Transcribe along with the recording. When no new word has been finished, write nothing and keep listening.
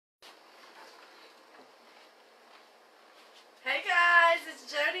it's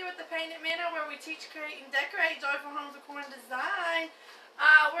Jody with the Painted Mantle, where we teach, create, and decorate joyful homes with corn design.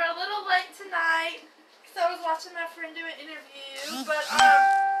 We're a little late tonight because I was watching my friend do an interview, but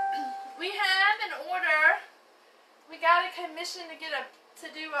we have an order. We got a commission to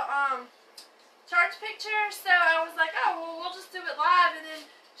do a church picture, so I was like, oh well, we'll just do it live and then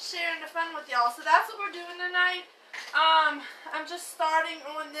sharing the fun with y'all. So that's what we're doing tonight. I'm just starting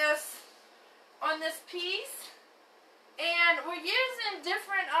on this piece. And we're using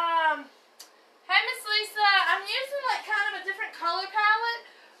different, hey Miss Lisa, I'm using like kind of a different color palette.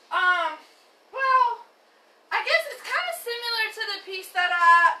 Well, I guess it's kind of similar to the piece that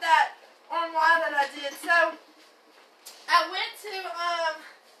I did. So, I went to,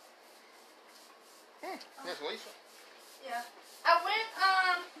 Miss Lisa? Yeah. I went,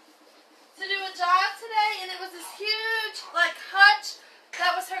 to do a job today, and it was this huge, like, hutch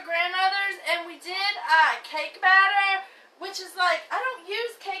that was her grandmother's, and we did cake batter, which is like, I don't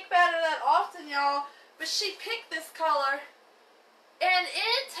use cake batter that often, y'all, but she picked this color, and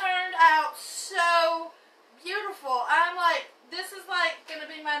it turned out so beautiful. I'm like, this is like going to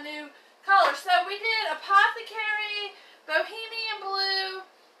be my new color. So we did Apothecary, Bohemian Blue,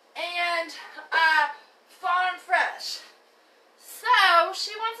 and Farm Fresh. So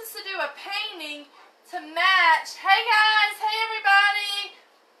she wants us to do a painting to match. Hey guys, hey everybody.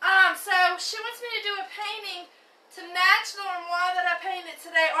 So she wants me to do a painting to match the armoire that I painted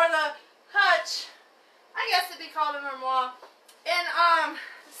today, or the hutch. I guess it'd be called an armoire. And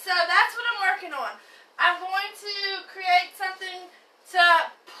so that's what I'm working on. I'm going to create something to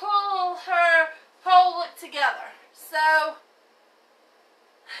pull her whole look together. So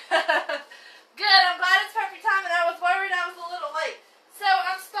good. I'm glad it's perfect time, and I was worried I was a little late. So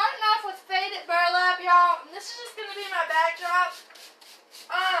I'm starting off with faded burlap, y'all. And this is just going to be my backdrop.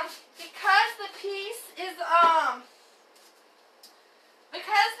 Because the piece is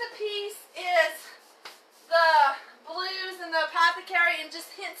the blues and the apothecary and just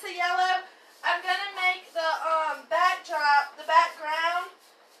hints of yellow, I'm going to make the backdrop, the background,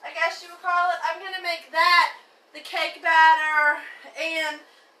 I guess you would call it, I'm going to make that the cake batter and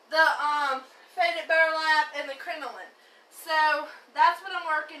the faded burlap and the crinoline. So that's what I'm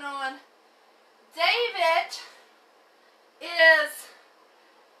working on. David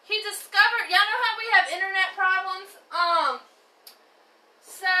he discovered, y'all know how we have internet problems?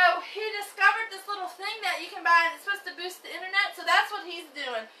 So he discovered this little thing that you can buy, and it's supposed to boost the internet, so that's what he's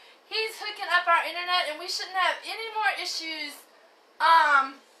doing. He's hooking up our internet, and we shouldn't have any more issues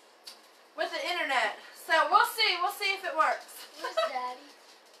with the internet. So we'll see if it works. Where's Daddy?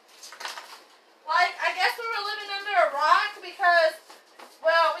 Like, I guess we were living under a rock because,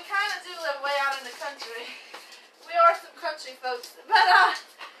 well, we kind of do live way out in the country. We are some country folks. But,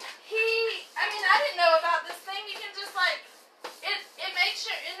 I didn't know about this thing. You can just, like, it makes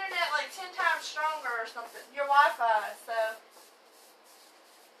your internet, like, 10 times stronger or something. Your Wi-Fi, so.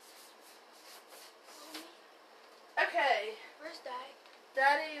 Okay. Where's Daddy?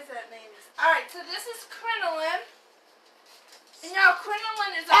 Daddy is at Mamie's. Alright, so this is crinoline. And y'all,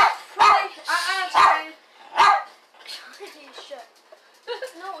 crinoline is a pretty... Sorry. Shut.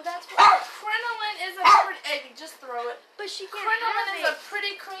 No, that's what... Crinoline is a pretty... Eddie, just throw it. But she can't Crinoline is a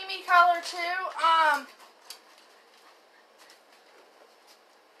pretty creamy color, too.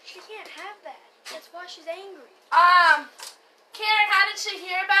 She can't have that. That's why she's angry. Karen, how did she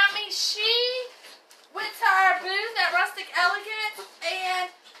hear about me? She went to our booth at Rustic Elegance,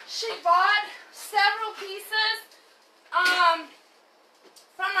 and she bought several pieces,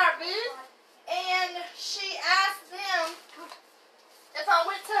 from our booth, and she asked them if I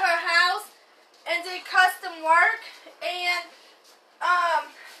went to her house and did custom work, and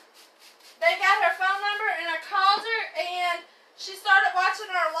they got her phone number, and I called her, and she started watching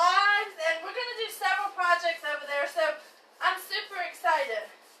our lives, and we're going to do several projects over there, so I'm super excited.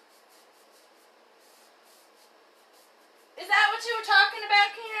 Is that what you were talking about,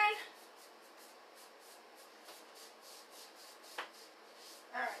 Karen?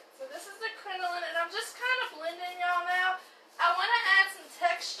 Alright, so this is the crinoline, and I'm just kind of blending y'all now. I want to add some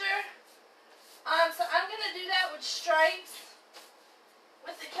texture. So I'm going to do that with stripes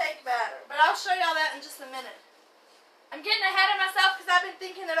with the cake batter. But I'll show y'all that in just a minute. I'm getting ahead of myself because I've been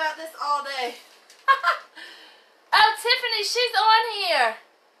thinking about this all day. Oh, Tiffany, she's on here.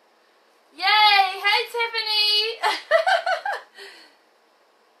 Yay! Hey, Tiffany!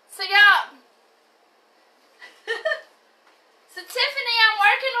 So, y'all. So, Tiffany, I'm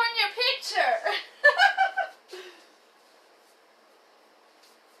working on your picture.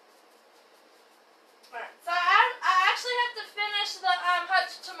 Alright, so I actually have to finish the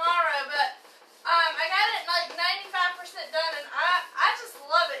hutch tomorrow, but I got it like 95% done, and I just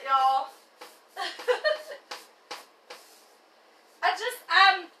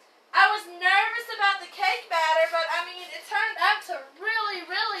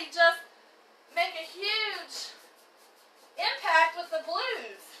really just make a huge impact with the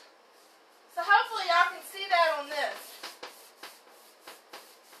blues. So hopefully y'all can see that on this.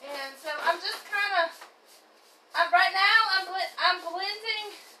 And so I'm just kind of, right now I'm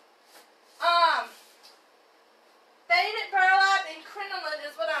blending faded burlap and crinoline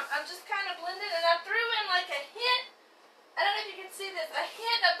is what I'm just kind of blending, and I threw in like a hint, I don't know if you can see this, a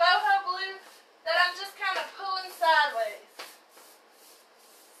hint of boho blue that I'm just kind of pulling sideways.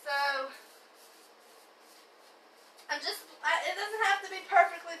 So it doesn't have to be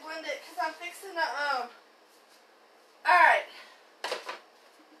perfectly blended because I'm fixing to alright.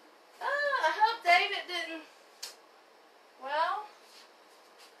 I hope David didn't, well,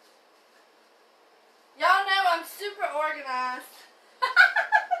 y'all know I'm super organized.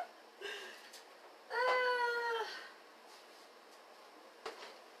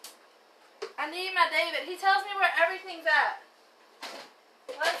 I need my David. He tells me where everything's at.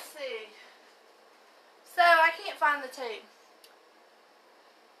 Let's see. So, I can't find the tape.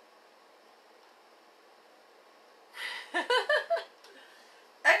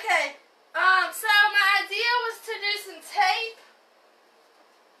 Okay. So my idea was to do some tape,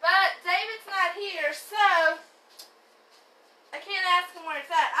 but David's not here, so I can't ask him where it's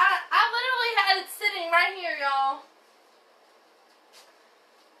at. I literally had it sitting right here, y'all.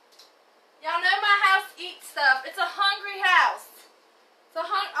 Y'all know my house eats stuff. It's a hungry house. It's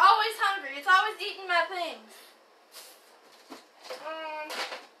always hungry. It's always eating my things.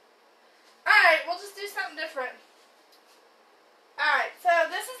 Alright, we'll just do something different. Alright, so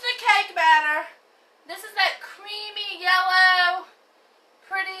this is the cake batter. This is that creamy yellow,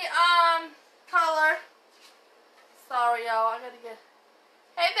 pretty color. Sorry y'all, I gotta get.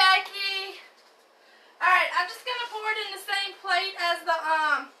 Hey Becky. Alright, I'm just gonna pour it in the same plate as the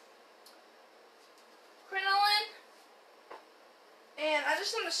crinoline. And I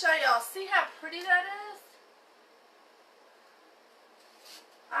just want to show y'all, see how pretty that is?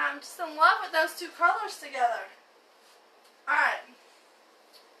 I'm just in love with those two colors together. Alright.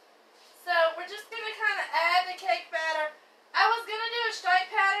 So we're just going to kind of add the cake batter. I was going to do a stripe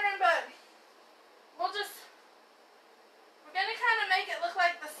pattern, but we're going to kind of make it look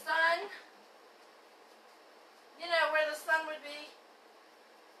like the sun. You know, where the sun would be.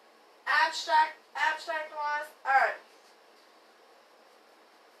 Abstract wise. Alright.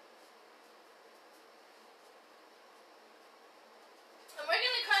 And we're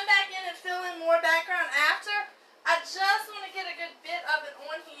going to come back in and fill in more background after. I just want to get a good bit of it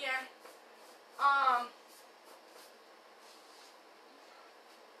on here.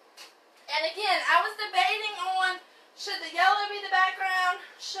 And again, I was debating on, should the yellow be the background,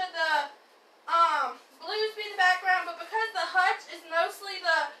 should the blues be the background, but because the hutch is mostly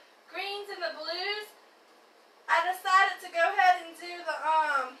the greens and the blues, I decided to go ahead and do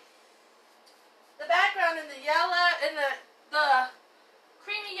the background in the yellow, in the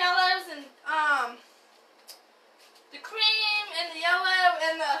creamy yellows and the cream and the yellow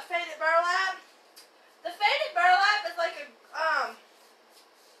and the faded burlap. The faded burlap is like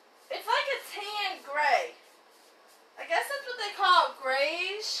it's like a tan gray. I guess that's what they call it,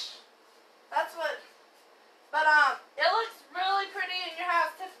 grayish. That's what, but it looks really pretty in your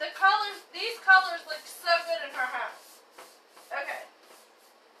house. The colors, these colors look so good in her house. Okay.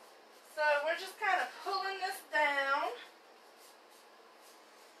 So we're just kind of pulling this down.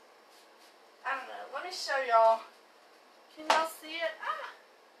 I don't know. Let me show y'all. Can y'all see it?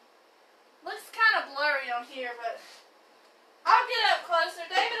 Looks kind of blurry on here, but I'll get up closer.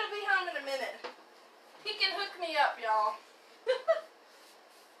 David will be home in a minute. He can hook me up, y'all.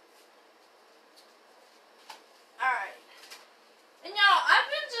 Alright. And y'all, I've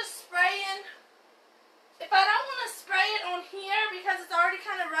been just spraying. If I don't want to spray it on here because it's already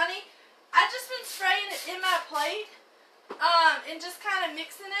kind of runny, I've just been spraying it in my plate and just kind of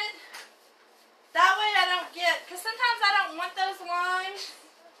mixing it. That way I don't get, because sometimes I don't want those lines.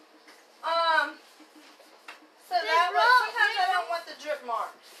 So that way, sometimes I don't want the drip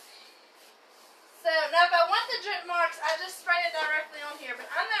marks. So now if I want the drip marks, I just spray it directly on here.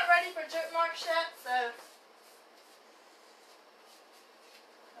 But I'm not ready for drip marks yet, so.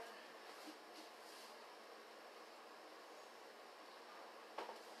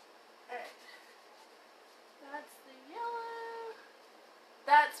 Alright. That's the yellow.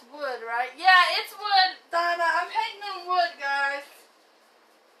 That's wood, right? Yeah, it's wood, Dinah. I'm painting on wood, guys.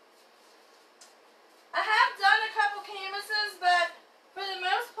 I have done a couple canvases, but for the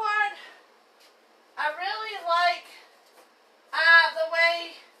most part, I really like the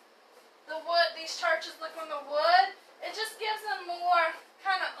way the wood, these churches look on the wood. It just gives them more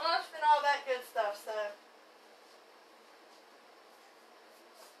kind of oomph and all that good stuff. So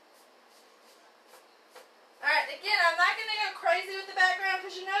crazy with the background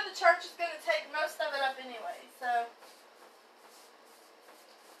because you know the church is going to take most of it up anyway. So,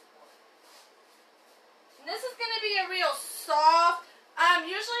 and this is going to be a real soft.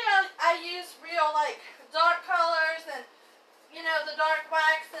 Usually I use real like dark colors and you know the dark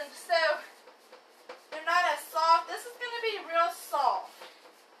wax, and so they're not as soft. This is going to be real soft,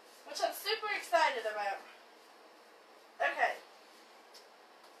 which I'm super excited about. Okay.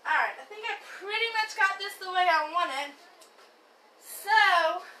 Alright, I think I pretty much got this the way I wanted.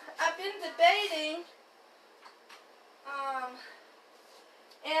 So, I've been debating,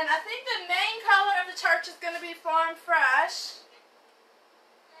 and I think the main color of the church is going to be Farm Fresh.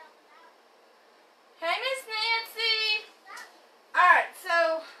 Hey, Miss Nancy! Alright,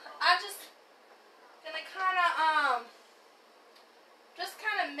 so, I'm just going to kind of,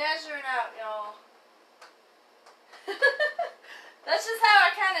 measure it out, y'all. That's just how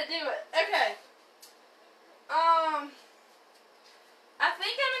I kind of do it. Okay. I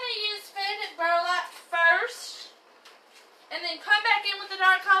think I'm going to use faded burlap first, and then come back in with the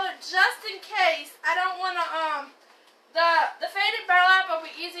dark color just in case. I don't want to, the faded burlap will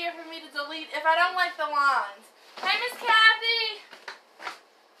be easier for me to delete if I don't like the lines. Hey, Miss Kathy!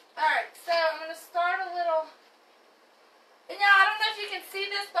 Alright, so I'm going to start a little, and y'all, I don't know if you can see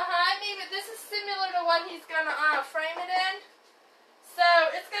this behind me, but this is similar to what he's going to frame it in. So,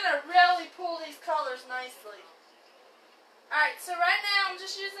 it's going to really pull these colors nicely. Alright, so right now I'm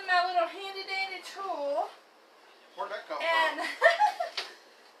just using my little handy dandy tool. Where'd that come And from?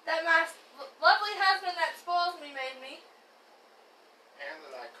 that my lovely husband that spoils me made me. And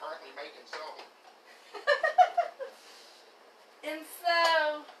that I currently make and sell. And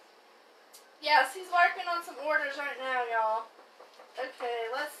so, yes, he's working on some orders right now, y'all.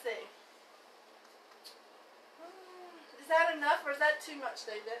 Okay, let's see. Is that enough or is that too much,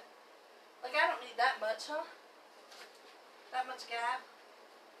 David? Like, I don't need that much, huh? That much gap?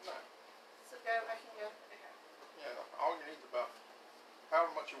 No. So go, I can go. Okay. Yeah, all you need is about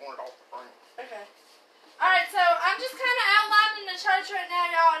however much you want it off the frame. Okay. Alright, so I'm just kind of outlining the church right now,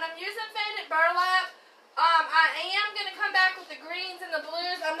 y'all, and I'm using faded burlap. I am going to come back with the greens and the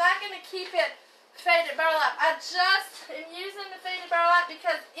blues. I'm not going to keep it faded burlap. I just am using the faded burlap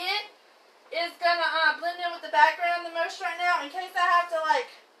because it is going to blend in with the background the most right now in case I have to, like,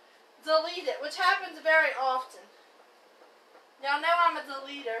 delete it, which happens very often. Y'all know I'm a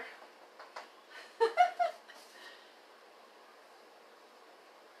deleter.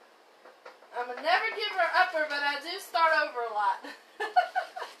 I'm a never giver upper, but I do start over a lot.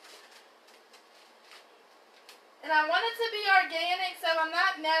 And I want it to be organic, so I'm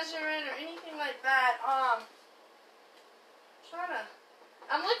not measuring or anything like that. I'm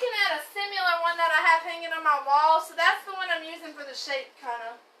looking at a similar one that I have hanging on my wall, so that's the one I'm using for the shape, kind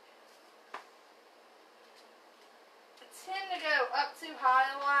of. I tend to go up too high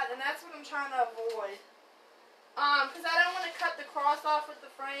a lot, and that's what I'm trying to avoid. Because I don't want to cut the cross off with the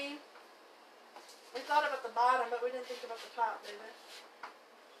frame. We thought about the bottom, but we didn't think about the top, did we?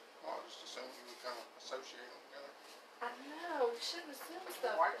 Well, I just assumed you would kind of associate them together. I know, we shouldn't assume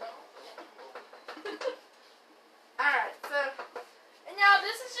stuff. White top. Alright, so, and y'all,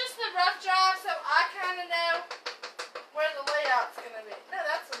 this is just the rough draft, so I kind of know where the layout's going to be. No,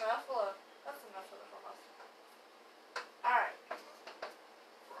 that's enough. Look, that's enough for the cross. Alright.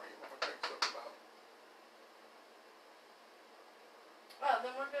 Frame only takes up about. Well,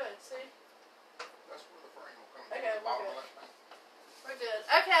 then we're good, see? That's where the frame will come. Okay, The bottom we're of good. that thing. We're good.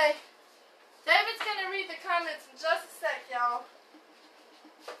 Okay. David's going to read the comments in just a sec, y'all.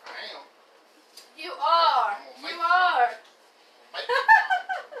 I am. You are. You are.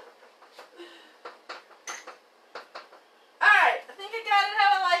 Alright, I think I got it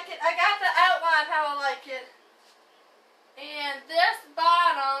how I like it. I got the outline how I like it. And this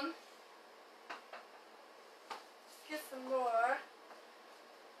bottom, let's get some more.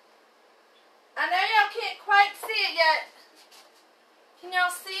 I know y'all can't quite see it yet. Can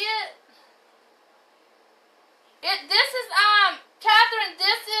y'all see it? This is, Catherine,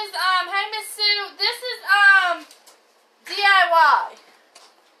 this is, hey Miss Sue, this is, DIY.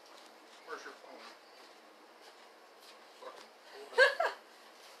 Where's your phone?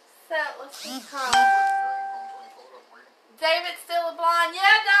 So, let's see, David's still a blonde.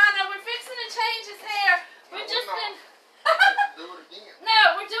 Yeah, Donna, we're fixing to change his hair. We've just been... Do it again. No,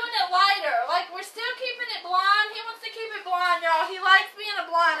 we're doing it lighter. Like, we're still keeping it blonde. He wants to keep it blonde, y'all. He likes being a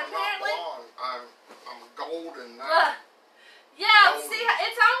blonde, I'm apparently. not blonde. I'm golden now. Yeah, Golden. see,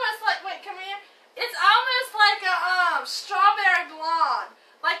 it's almost like, wait, come here. It's almost like a, strawberry blonde.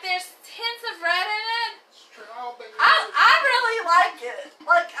 Like, there's hints of red in it. Strawberry. I really like it.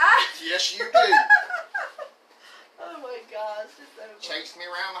 Like, Yes, you do. Oh my gosh.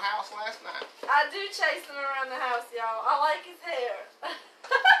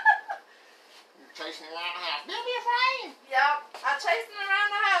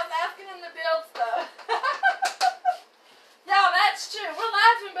 working in the builds though. Y'all, that's true. We're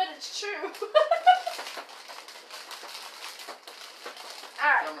laughing, but it's true.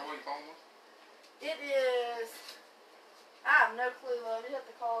 Alright. Tell me who your phone was. It is... I have no clue, love. You have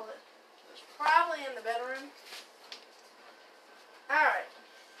to call it. It's probably in the bedroom. Alright.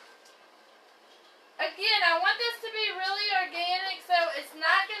 Again, I want this to be really organic, so it's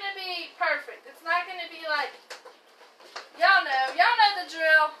not going to be perfect. It's not going to be like... Y'all know the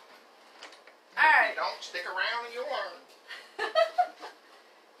drill. Alright. If you don't stick around and you'll learn.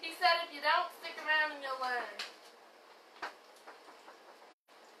 He said if you don't stick around and you'll learn.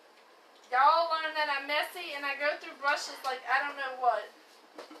 Y'all learn that I'm messy and I go through brushes like I don't know what.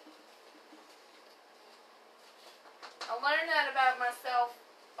 I learn that about myself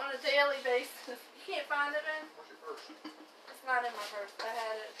on a daily basis. You can't find it in? What's your purse? It's not in my purse. I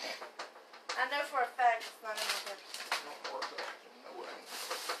had it. I know for a fact it's not in my purse. Don't worry about it. No, it ain't.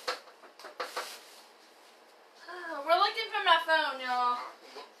 We're looking for my phone, y'all. I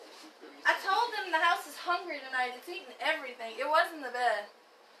can look for it. I told them the house is hungry tonight. It's eating everything. It was in the bed.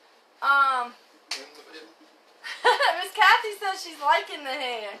 In the bed. Miss Kathy says she's liking the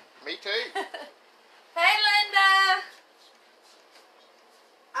hair. Me too. Hey, Linda.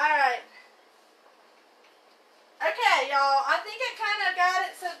 Alright. Okay, y'all. I think I kind of got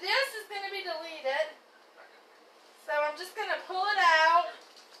it. So this is going to be deleted. So I'm just going to pull it out.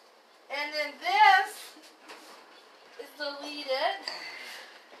 And then this is deleted.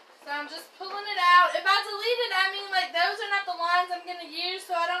 So I'm just pulling it out. If I delete it, I mean like those are not the lines I'm going to use,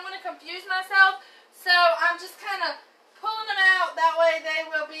 so I don't want to confuse myself. So I'm just kind of pulling them out. That way they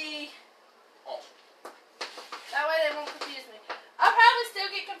will be... Awesome. That way they won't confuse me. I'll probably still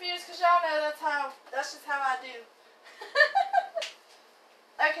get confused because y'all know that's just how I do.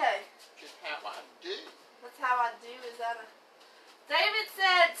 Okay. Just how I do. That's how I do. Is that a... David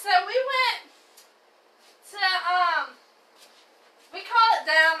said, so we went to, we call it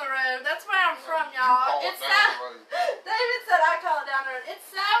down the road. That's where I'm from, y'all. You call it It's down South. the road. David said I call it down the road. It's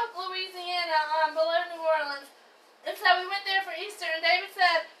South Louisiana, below New Orleans. And so we went there for Easter, and David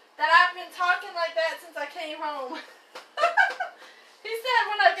said that I've been talking like that since I came home. He said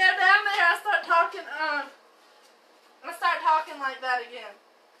when I go down there, I start talking like that again.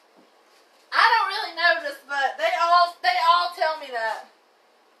 I don't really notice, but they all tell me that.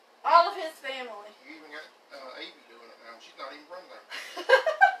 All of his family. You even got Avy doing it now. She's not even from there.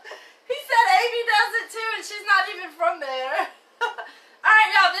 He said Amy does it too, and she's not even from there. Alright,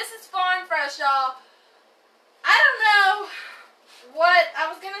 y'all, this is Farm Fresh, y'all. I don't know what, I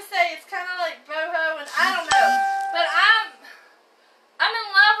was going to say it's kind of like boho, and I don't know. But I'm in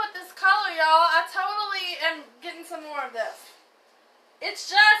love with this color, y'all. I totally am getting some more of this.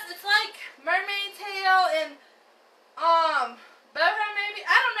 It's like mermaid tail and, boho maybe?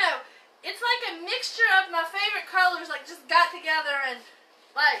 I don't know. It's like a mixture of my favorite colors, like just got together and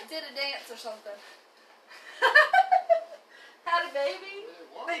like did a dance or something. Had a baby?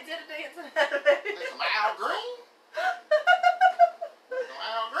 They did a dance and had a baby. There's some Al Green. Some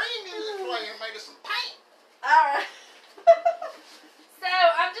Al Green music playing, made us some paint. Alright. So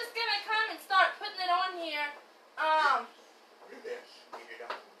I'm just gonna come and start putting it on here.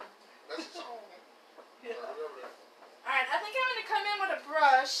 That's the song. Yeah. Alright, I think I'm gonna come in with a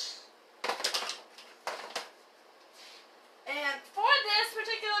brush. And for this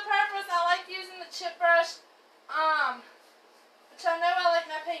particular purpose, I like using the chip brush. Which I know I like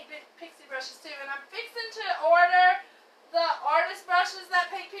my Paint Pixie brushes too. And I'm fixing to order the artist brushes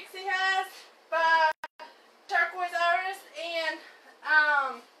that Paint Pixie has by Turquoise Artist. And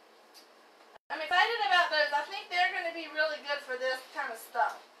I'm excited about those. I think they're going to be really good for this kind of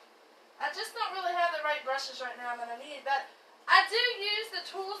stuff. I just don't really have the right brushes right now that I need. But I do use the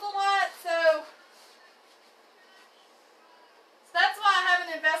tools a lot, so that's why I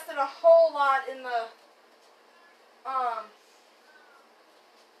haven't invested a whole lot in the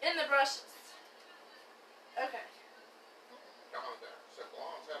brushes. Okay. God, that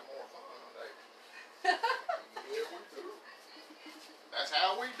salons have more fun today. Yeah, we do. That's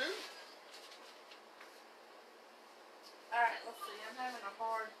how we do. Alright, let's see. I'm having a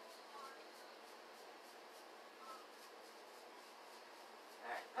hard...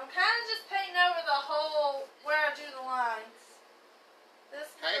 Alright. I'm kind of just painting over the hole where I drew the lines. This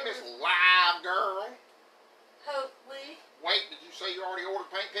Hey, color Miss is Live Girl. Hopefully. Wait, did you say you already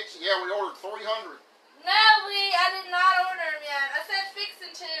ordered Paint Pixie? Yeah, we ordered 300. No, Lee, I did not order them yet. I said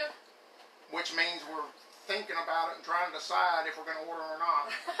fixing to. Which means we're thinking about it and trying to decide if we're going to order or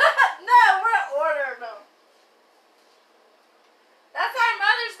not. No, we're ordering them. That's our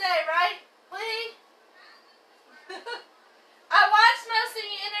Mother's Day, right, Lee? I watched most of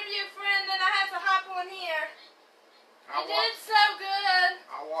your interview for one here. I You did so good.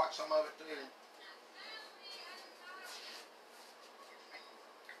 I watched some of it too.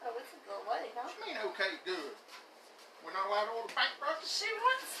 Oh, it's a good way, huh? What you mean okay, good? We're not allowed to order paintbrushes? She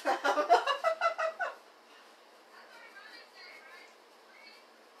wants some.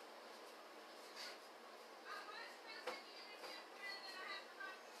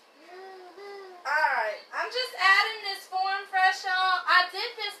 Alright, I'm just adding this Form Fresh, y'all. I did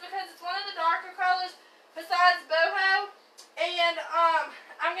this because it's one of the darker colors besides boho. And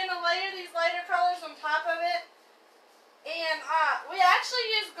I'm going to layer these lighter colors on top of it. And we actually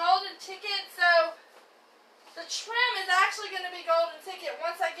use Golden Ticket, so the trim is actually going to be Golden Ticket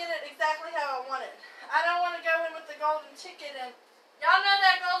once I get it exactly how I want it. I don't want to go in with the Golden Ticket, and y'all know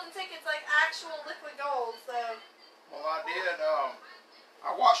that Golden Ticket's like actual liquid gold, so. Well, I did.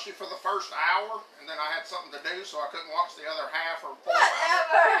 I watched it for the first hour, and then I had something to do, so I couldn't watch the other half or full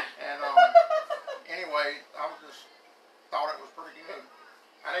Whatever. And anyway, I was just thought it was pretty good.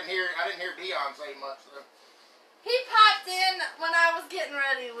 I didn't hear Dion say much though. He popped in when I was getting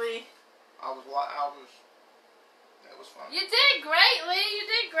ready, Lee. It was fun. You did great, Lee. You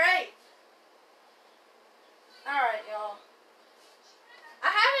did great. Alright, y'all. I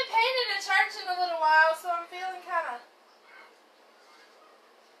haven't painted a church in a little while, so I'm feeling kind of...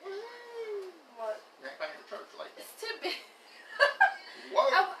 What? You ain't painted the church lately. It's too big. Whoa.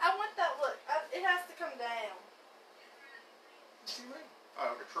 I want that look. It has to come down. What do you mean?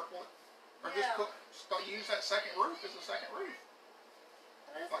 Oh, to triple it? Or Yeah. just use that second roof as a second roof.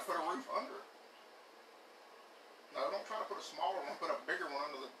 Like put a roof under it. No, don't try to put a smaller one. Put a bigger one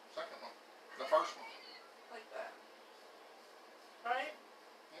under the second one. The first one. Like that. Right?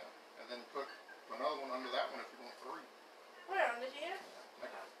 Yeah. And then put another one under that one if you want three. Where? Under here?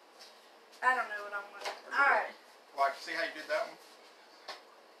 Yeah. I don't know what I'm wanting. Alright. Like, see how you did that one?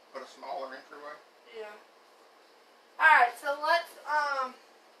 Put a smaller entryway. Yeah. Alright, so let's,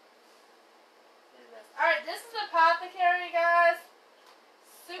 do this. Alright, this is Apothecary, guys.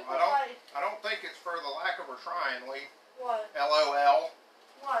 Super light. I don't think it's for the lack of her trying, Lee. What? LOL.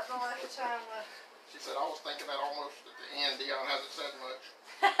 What? The lack of time with. She said, I was thinking that almost at the end. Dion hasn't said much.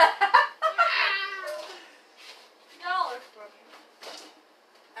 Y'all are funny.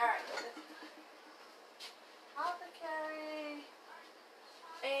 Alright. Apothecary.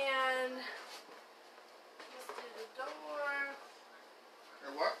 And let's do the door.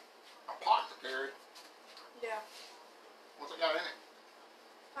 And what? Apothecary. Yeah. What's it got in it?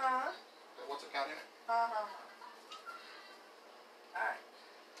 Huh? What's it got in it? Uh-huh. Alright.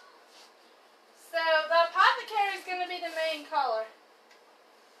 So the Apothecary is going to be the main color.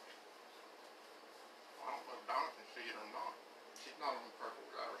 I don't know if Donna can see it or not. She's not on the purple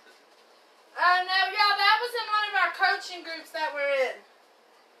drivers, is she? No, y'all, that was in one of our coaching groups that we're in.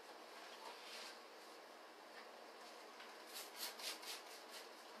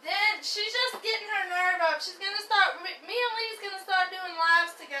 Then she's just getting her nerve up. She's going to start, me and Lee's going to start doing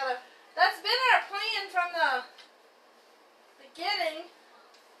lives together. That's been our plan from the beginning.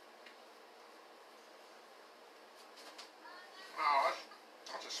 Oh,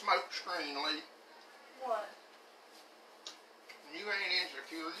 that's a smoke screen, Lee. What? You ain't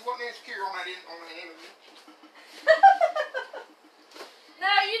insecure. You wasn't insecure on that interview.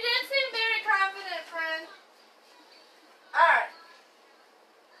 No, you did seem very confident, friend. Alright.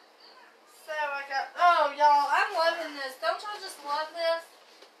 So I got, oh y'all, I'm loving this. Don't y'all just love this?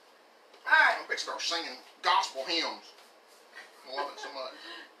 Alright. I'm going to start singing gospel hymns. I love it so much.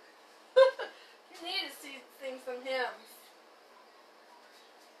 You need to sing some hymns.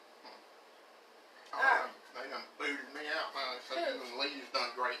 Oh, they done booted me out now. They said you and Lee's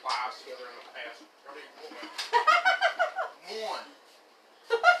done great lives together in the past. I did one.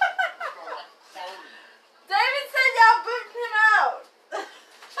 David said y'all booted him out.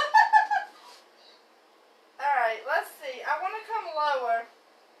 Alright, let's see. I want to come lower.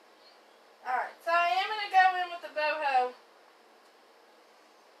 Alright, so I am going to go in with the boho.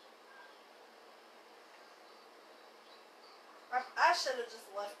 I should have just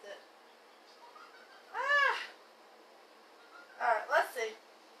left it. Alright, let's see.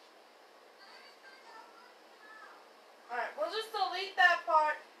 Alright, we'll just delete that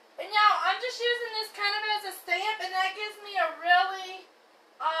part. And y'all, I'm just using this kind of as a stamp, and that gives me a really,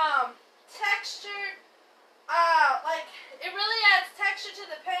 textured, like, it really adds texture to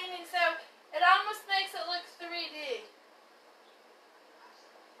the painting, so it almost makes it look 3D.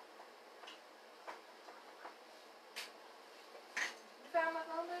 You found my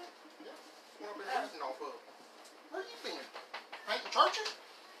phone, dude? Yeah, what I've been using off of. Where you been? Painting churches?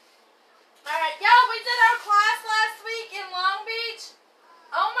 Alright, y'all, we did our class last week in Long Beach.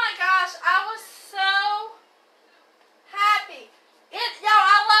 Oh my gosh, I was so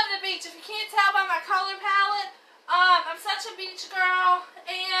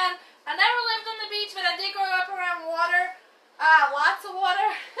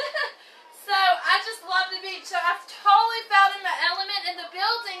I just love the beach. So I totally felt in my element, and the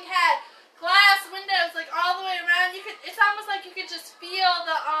building had glass windows like all the way around. It's almost like you could just feel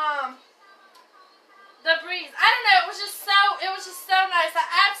the breeze. I don't know, it was just so nice. I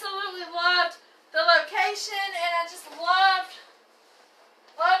absolutely loved the location, and I just loved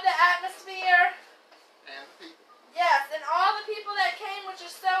the atmosphere. And the people. Yes, and all the people that came, which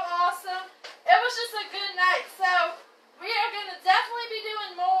is so awesome. It was just a good night. So we are going to definitely be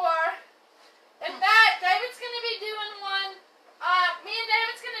doing more. In fact, David's going to be doing one. Me and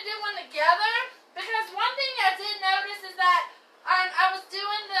David's going to do one together. Because one thing I did notice is that I was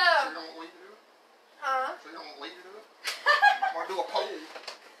doing the... So you don't want Lee to do it? Huh? So you don't want Lee to do it? I want to do a poll.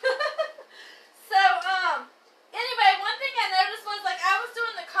 So, anyway, one thing I noticed was, like, I was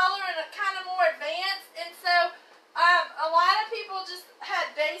doing the color in a kind of more advanced, and so, a lot of people just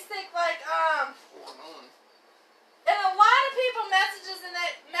had basic, like, Or none. and a lot of people message us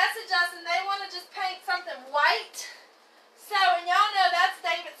and they want to just paint something white. So, and y'all know that's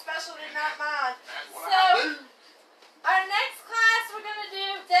David's specialty, not mine. That's what So, I do. our next class we're going to do,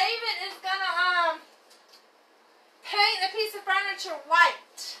 David is going to, paint a piece of furniture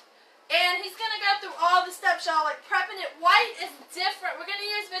white. And he's going to go through all the steps, y'all, like prepping it. White is different. We're going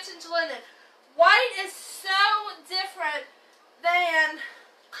to use vintage linen. White is so different than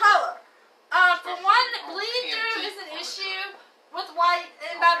color. For one, bleed through is an issue with white.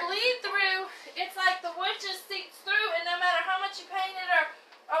 And by bleed through, it's like the wood just seeps through. And no matter how much you paint it or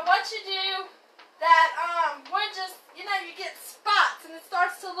what you do, that wood just, you know, you get spots. And it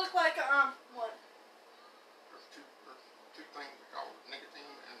starts to look like a, what? There's two things we call nicotine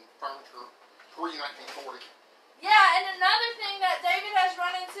and furniture pre-1940. Yeah, and another thing that David has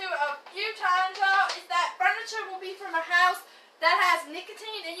run into a few times, y'all, is that furniture will be from a house that has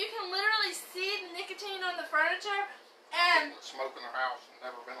nicotine, and you can literally see the nicotine on the furniture, and... People that smoke in their house and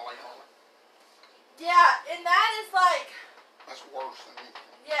never ventilate on it. Yeah, and that is like... That's worse than anything.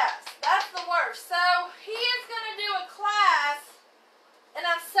 Yes, that's the worst. So, he is going to do a class, and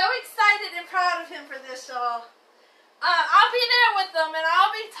I'm so excited and proud of him for this, y'all. I'll be there with them, and I'll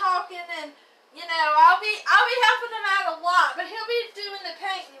be talking, and you know, I'll be helping him out a lot, but he'll be doing the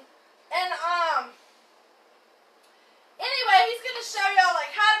painting. And anyway, he's gonna show y'all like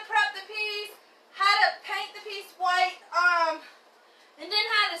how to prep the piece, how to paint the piece white, and then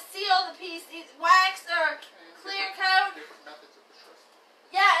how to seal the piece, wax or clear coat. Different methods of distress.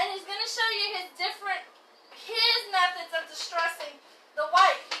 Yeah, and he's gonna show you his methods of distressing the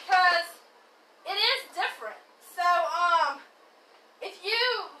white, because it is different. So, if you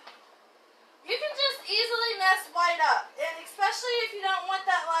can just easily mess white up, and especially if you don't want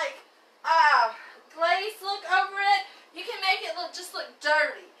that, like, glaze look over it, you can make it just look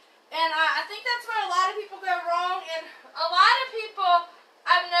dirty. And I think that's where a lot of people go wrong, and a lot of people,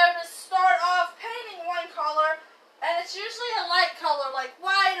 I've noticed, start off painting one color, and it's usually a light color, like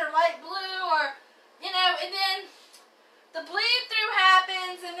white or light blue, or, you know, and then the bleed through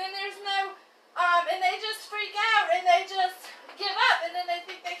happens, and then there's no... and they just freak out, and they just give up, and then they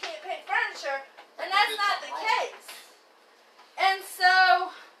think they can't paint furniture, and that's not the case. And so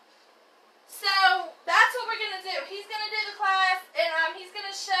that's what we're going to do. He's going to do the class, and he's going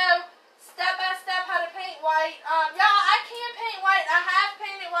to show step by step how to paint white. Y'all, I can paint white. I have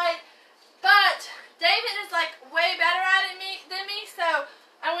painted white, but David is like way better at it than me, so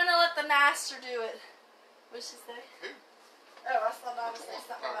I'm going to let the master do it. What'd she say? Who? Oh, I thought I was saying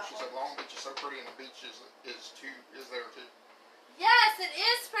something about She said Long Beach is so pretty and the beach is there too. Yes, it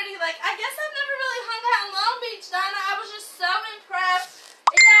is pretty. Like, I guess I've never really hung out in Long Beach, Donna. I was just so impressed.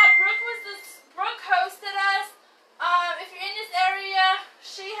 And yeah, Brooke hosted us. If you're in this area,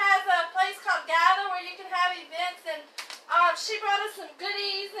 she has a place called Gather where you can have events, and she brought us some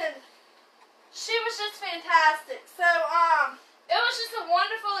goodies, and she was just fantastic. So, it was just a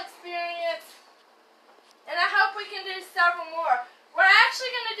wonderful experience. And I hope we can do several more. We're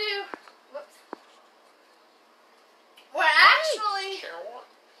actually going to do... Whoops. We're actually... Cheryl.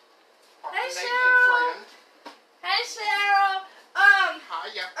 Hey, Cheryl. Hey, Cheryl.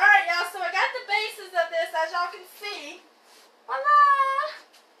 Hiya. Alright, y'all. So I got the bases of this, as y'all can see. Voila.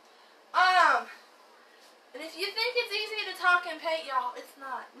 And if you think it's easy to talk and paint, y'all, it's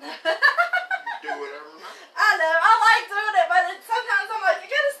not. Do whatever night. I know. I like doing it, but sometimes I'm like, you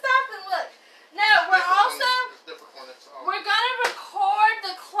gotta stop and look. No, we're gonna record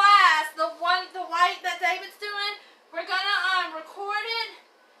the class, the white that David's doing. We're gonna record it,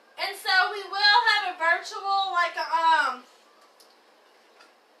 and so we will have a virtual, like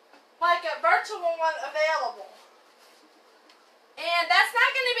a virtual one available. And that's not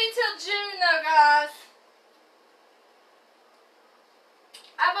gonna be till June, though, guys.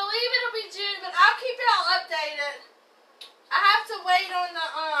 I believe it'll be June, but I'll keep y'all updated. I have to wait on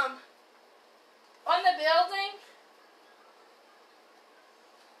the building.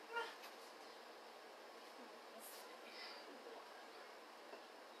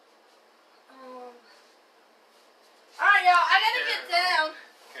 Alright, y'all, I gotta get down.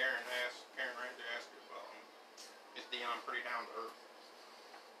 Karen Ramsey asked if is Dion pretty down to earth?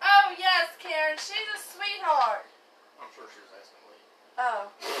 Oh, yes, Karen. She's a sweetheart. I'm sure she was asking Lee. Oh.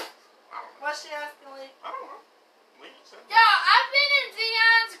 I don't know. What's she asking, Lee? I don't know. Lee said Y'all, I've been in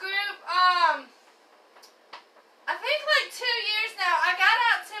Dion's group, I think like 2 years now. I got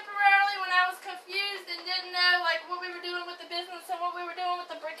out temporarily when I was confused and didn't know like what we were doing with the business and what we were doing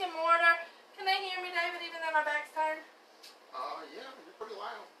with the brick and mortar. Can they hear me, David, even though my back's turned? Yeah, you're pretty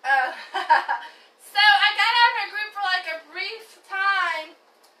loud. So I got out of her group for like a brief time,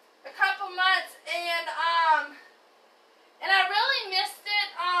 a couple months, and I really missed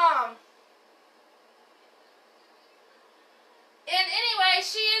it. And anyway,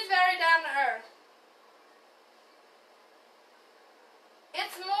 she is very down to earth.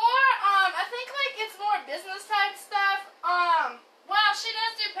 It's more, I think like it's more business type stuff. Well, she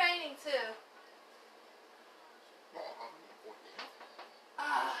does do painting too. Well,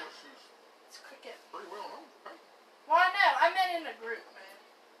 she's It's cricket. pretty well known for painting. Well, I know. I meant in a group, man.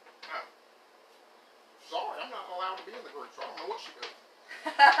 Oh. Sorry, I'm not allowed to be in the group, so I don't know what she does.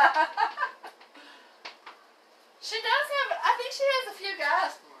 She does have, I think she has a few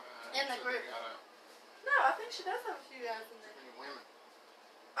guys in the So group. they got No, I think she does have a few guys in there. too many women.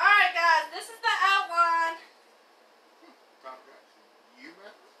 Alright, guys, this is the outline. You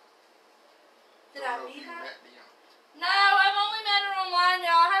met her? Did Don't I know if meet you her? met Dion. No, I've only met her online,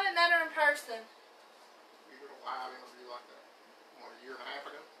 y'all. I haven't met her in person. You did a live interview like that, what, a year and a half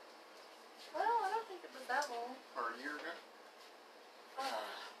ago? Well, I don't think it was that long. Or a year ago?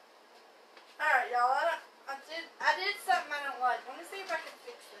 Alright, y'all. I did something I don't like. Let me see if I can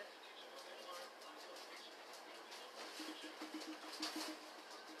fix it.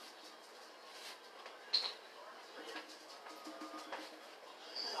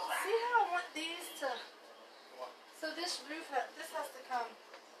 See how I want these to... What? So this roof, this has to come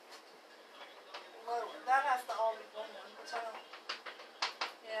lower. That has to all be going, which I don't...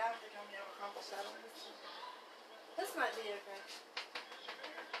 Yeah, I don't think I'm going to accomplish that on this one. This might be okay.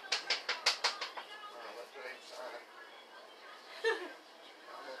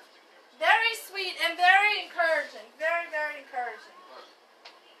 Very sweet and very encouraging. Very, very encouraging.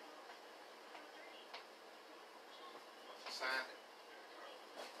 Signed it.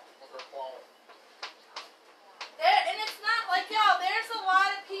 With her claw. And it's not like, y'all, there's a lot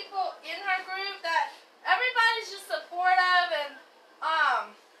of people in her group that everybody's just supportive and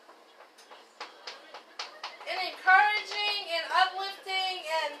encouraging and uplifting,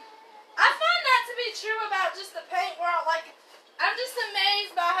 and I find that to be true about just the paint world. Like, I'm just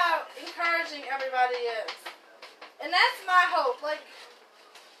amazed by how encouraging everybody is. And that's my hope. Like,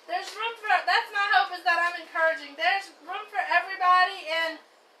 there's room for, that's my hope, is that I'm encouraging. There's room for everybody, and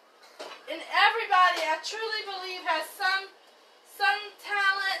everybody, I truly believe, has some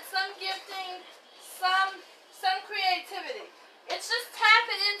talent, some gifting, some creativity. It's just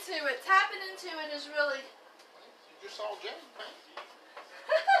tapping into it. Tapping into it is really... You just saw Jenny paint.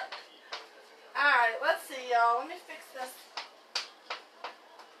 Alright, let's see, y'all. Let me fix this.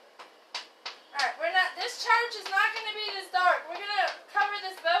 Alright, this church is not going to be this dark. We're going to cover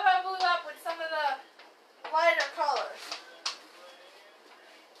this boho blue up with some of the lighter colors.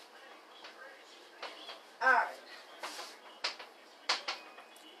 Alright.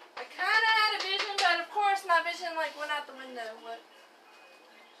 I kind of had a vision, but of course my vision like went out the window. What?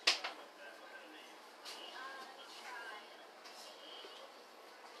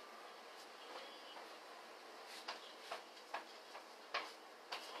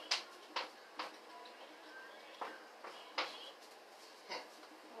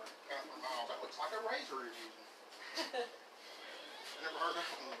 That looks like a razor you're using. Never heard that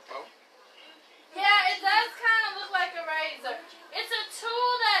one before. Yeah, it does kind of look like a razor. It's a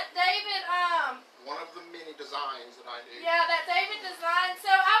tool that David, One of the many designs that I do. yeah, that David designed.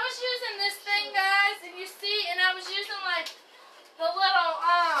 So I was using this thing, guys, and you see, and I was using like the little,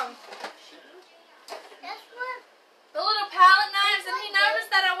 the little palette knives, and he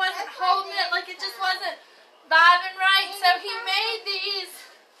noticed that I wasn't holding it, like it just wasn't vibing right. So he made these,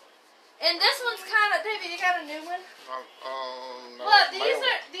 and this one's kind of, David, you got a new one? No, Look, these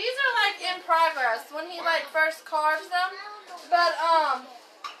are like in progress when he like first carves them. But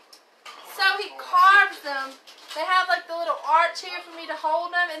so he carves them. They have like the little arch here for me to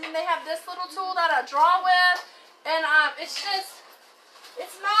hold them, and then they have this little tool that I draw with, and it's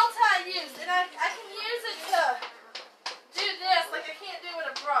multi-use. use, and I can use it to do this like I can't do with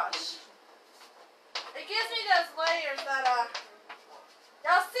a brush. It gives me those layers that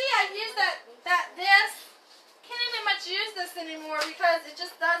y'all see I use this. Can't even much use this anymore because it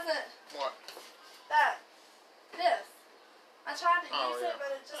just doesn't. What? This. I tried to use yeah. it,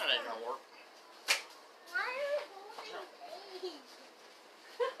 but it just that ain't gonna work.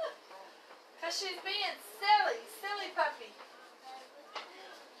 Because she's being silly puppy.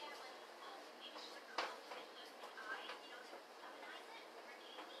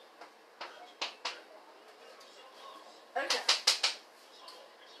 Okay.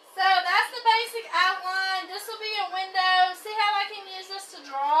 So that's the basic outline. This will be a window. See how I can use this to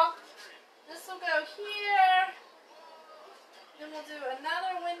draw? This will go here. Then we'll do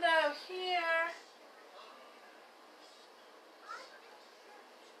another window here.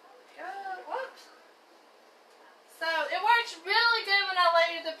 Whoops. So it works really good when I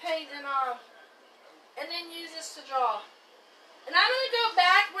layer the paint and then use this to draw. And I'm going to go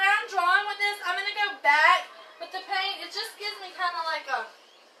back where I'm drawing with this. I'm going to go back with the paint. It just gives me kind of like a...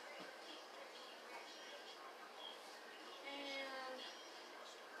 And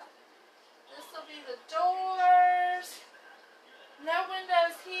this will be the doors. No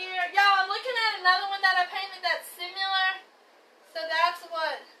windows here. Y'all, I'm looking at another one that I painted that's similar. So that's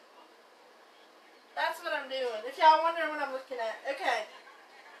what I'm doing. If y'all wondering what I'm looking at. Okay.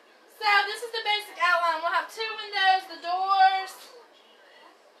 So this is the basic outline. We'll have two windows, the doors,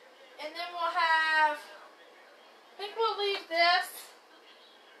 and then we'll have, I think we'll leave this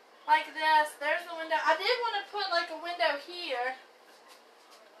like this. There's the window. I did want to put like a window here.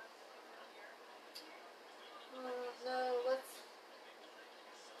 No, let's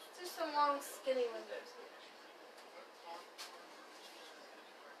do some long skinny windows here.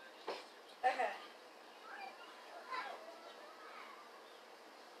 Okay.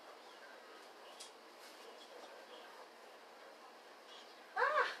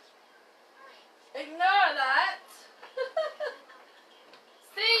 Ignore that.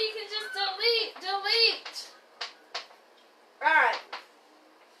 See, you can just delete. Alright.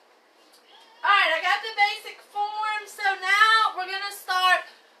 Alright, I got the basic form. So now we're going to start,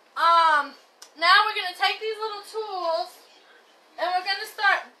 now we're going to take these little tools and we're going to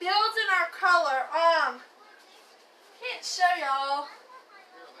start building our color. Can't show y'all.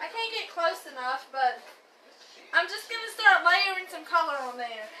 I can't get close enough, but I'm just going to start layering some color on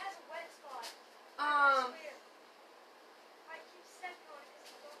there.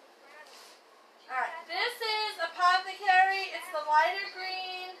 Alright, this is Apothecary. It's the lighter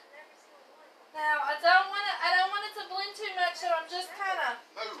green. Now I don't want it to blend too much, so I'm just kinda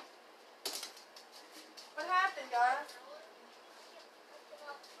What happened, guys?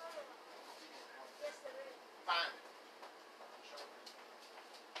 Fine.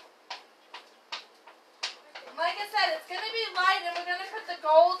 Like I said, it's gonna be light and we're gonna put the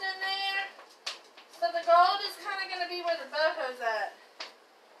gold in there. So the gold is kinda gonna be where the boho's at.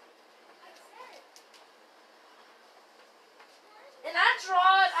 And I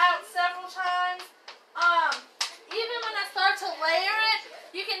draw it out several times. Even when I start to layer it,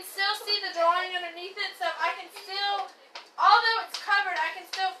 you can still see the drawing underneath it, so I can still, although it's covered, I can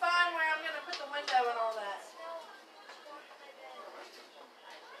still find where I'm going to put the window and all that.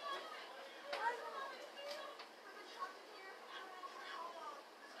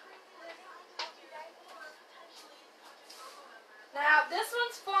 Now, this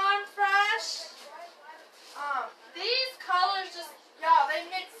one's Farm Fresh. These colors just, y'all, they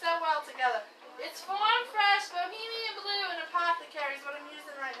mix so well together. It's Farm Fresh, Bohemian Blue, and Apothecary is what I'm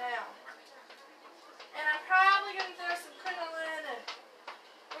using right now. And I'm probably going to throw some crinoline in.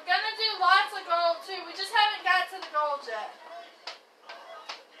 We're going to do lots of gold too. We just haven't got to the gold yet.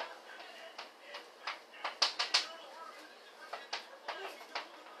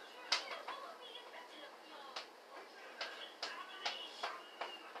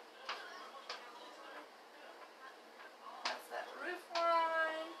 That's that roof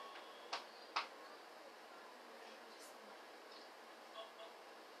line.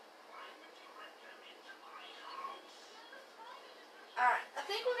 Alright, I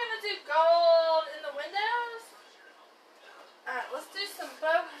think we're going to do gold in the windows. Alright, let's do some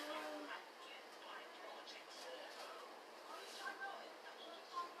boho.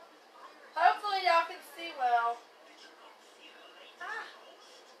 Hopefully y'all can see well.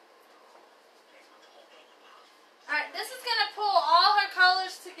 Alright, this is going to pull all her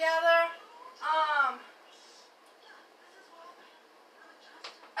colors together. Oh,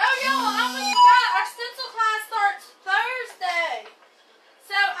 y'all, I almost forgot. Our stencil class starts Thursday.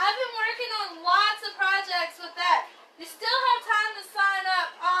 So I've been working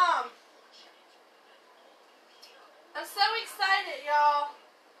I'm so excited, y'all.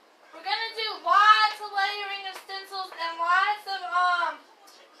 We're gonna do lots of layering of stencils and lots of,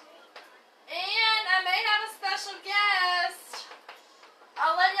 and I may have a special guest.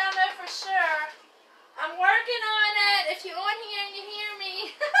 I'll let y'all know for sure. I'm working on it. If you're on here and you hear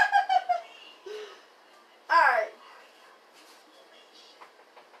me. Alright.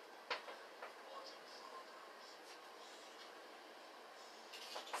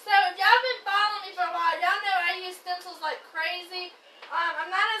 So if y'all been following me for a while, y'all know I use stencils like crazy. I'm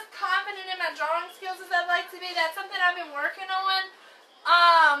not as confident in my drawing skills as I'd like to be. That's something I've been working on.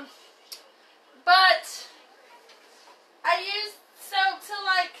 But I use, so to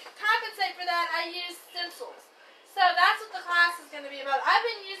like compensate for that, I use stencils. So that's what the class is going to be about. I've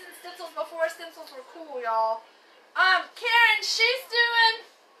been using stencils before stencils were cool, y'all. Karen, she was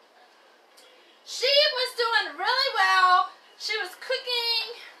doing really well. She was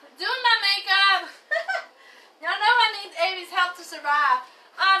cooking, doing my makeup. Y'all know I need Amy's help to survive.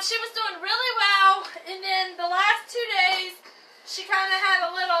 She was doing really well, and then the last 2 days, she kind of had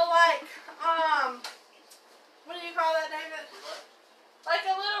a little like, what do you call that, David? Like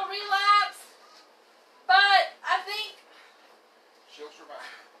a little relapse. But I think she'll survive.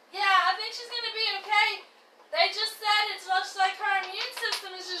 Yeah, I think she's gonna be okay. They just said it looks like her immune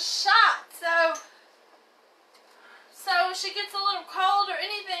system is just shot. So if she gets a little cold or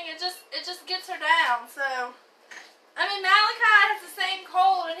anything, it just gets her down. So I mean, Malachi has the same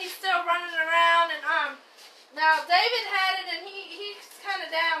cold and he's still running around. And now David had it and he's kind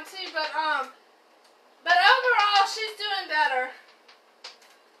of down too. But overall, she's doing better.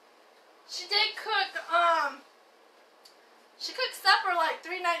 She did cook, she cooked supper like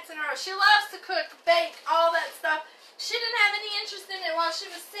 3 nights in a row. She loves to cook, bake, all that stuff. She didn't have any interest in it while she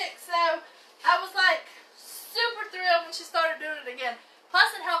was sick, so I was like super thrilled when she started doing it again.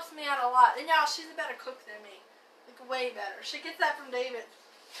 Plus it helps me out a lot. And y'all, she's a better cook than me. Like way better. She gets that from David.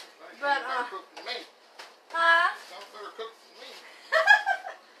 But, cook than me. Huh? Sounds better cook than me.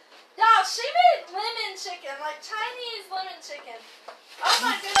 Y'all, she made lemon chicken, like Chinese lemon chicken. Oh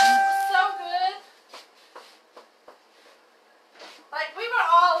my goodness, it was so good. Like, we were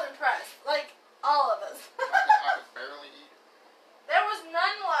all impressed. Like, all of us. I could barely eat it. There was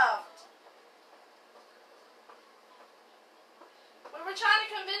none left. We were trying to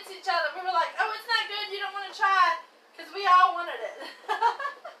convince each other. We were like, oh, it's not good, you don't want to try it. Because we all wanted it.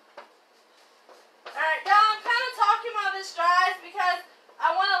 Alright, y'all, I'm kind of talking while this dries because I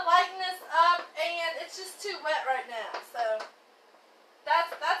want to lighten this up and it's just too wet right now. So,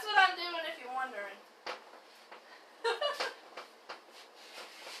 that's what I'm doing if you're wondering.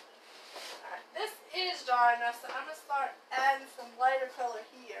 Alright, this is dry enough, so I'm going to start adding some lighter color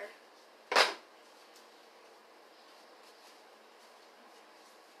here.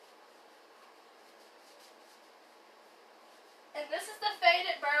 And this is the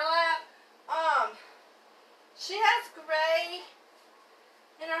faded burlap. She has gray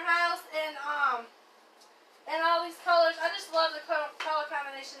in her house and all these colors. I just love the color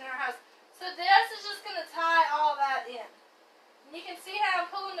combination in her house. So this is just going to tie all that in. And you can see how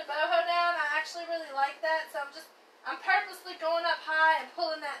I'm pulling the boho down. I actually really like that. So I'm purposely going up high and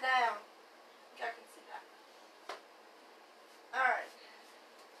pulling that down. I think I can see that. Alright.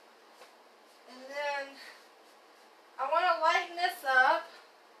 And then I want to lighten this up.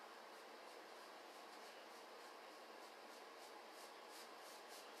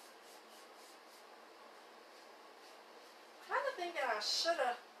 Thinking I should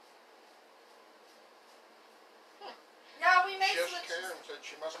have. Yeah, we made Just switches. Karen said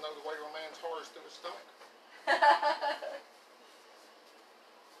she must know the way to a man's heart is through his stomach.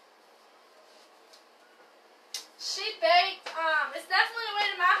 She baked. It's definitely a way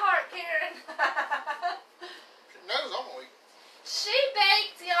to my heart, Karen. She knows I'm weak. She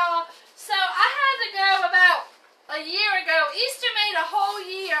baked, y'all. So I had to go about a year ago. Easter made a whole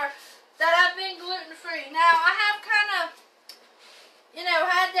year that I've been gluten-free. Now I have kind of, you know,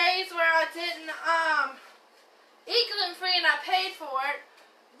 had days where I didn't eat gluten-free and I paid for it.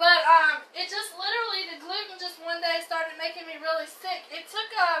 But it just literally, the gluten just one day started making me really sick. It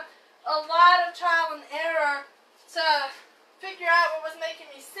took a lot of trial and error to figure out what was making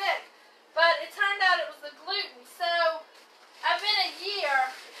me sick. But it turned out it was the gluten. So I've been a year.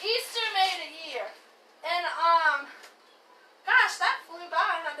 Easter made a year. And gosh, that flew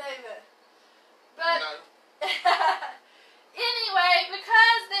by, huh, David? But No. anyway,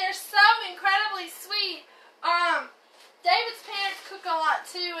 because they're so incredibly sweet, David's parents cook a lot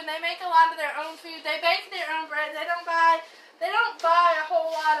too, and they make a lot of their own food. They bake their own bread. They don't buy a whole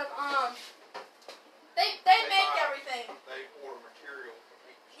lot of they make everything. They order material from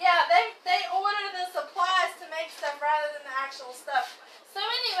each. Yeah, they order the supplies to make stuff rather actual stuff. So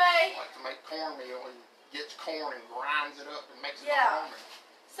anyway. Like to make cornmeal, he gets corn and grinds it up and makes it Yeah. cornmeal.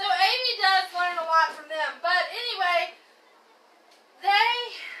 So Amy does learn a lot from them. But anyway,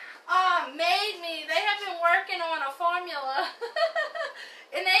 they made me, they have been working on a formula.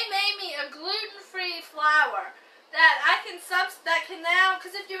 And they made me a gluten-free flour that I can that can now,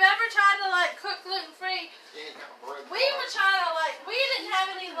 because if you ever tried to like cook gluten-free, we were trying to like, we didn't have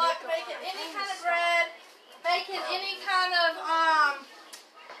any luck making any kind of bread, making any kind of,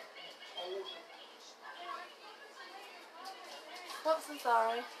 whoops, I'm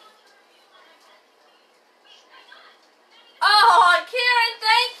sorry. Oh, Karen,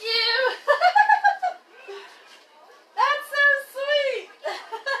 thank you. That's so sweet.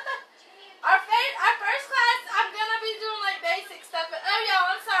 Our first class, I'm gonna be doing like basic stuff, but oh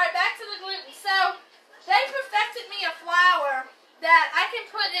y'all, I'm sorry. Back to the gluten. So they perfected me a flour that I can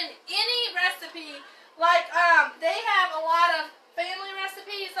put in any recipe. Like they have a lot of family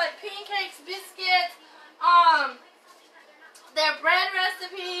recipes, like pancakes, biscuits, their bread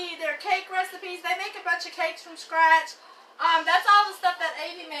recipe, their cake recipes. They make a bunch of cakes from scratch. That's all the stuff that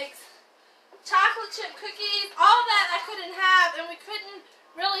Avi makes. Chocolate chip cookies, all that I couldn't have, and we couldn't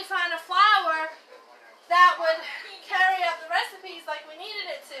really find a flour that would carry out the recipes like we needed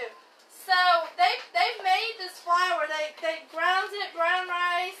it to. So they've made this flour. They ground it, brown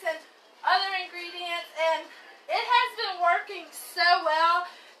rice, and other ingredients, and it has been working so well.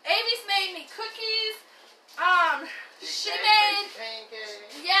 Avi's made me cookies. She made,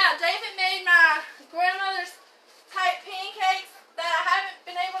 yeah, David made my grandmother's type pancakes that I haven't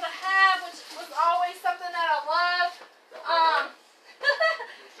been able to have, which was always something that I love.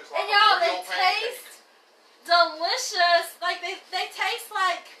 And y'all, they taste delicious. Like they taste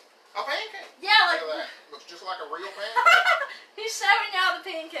like a pancake. Yeah, like look at that. Looks just like a real pancake. He's showing y'all the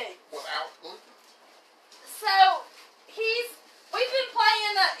pancake without gluten. So we've been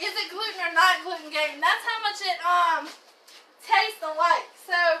playing the is it gluten or not gluten game. That's how much it tastes alike.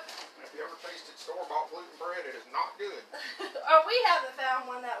 So if you ever tasted store-bought gluten bread, it is not good. Or we haven't found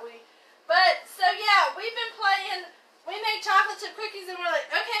one that we. But so yeah, we've been playing. We make chocolate chip cookies and we're like,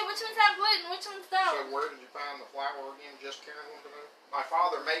 okay, which ones have gluten, which ones don't? So where did you find the flour again? Just Karen wanted to know. My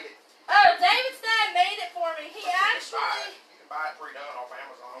father made it. Oh, David's dad made it for me. He actually. You can buy it pre-done off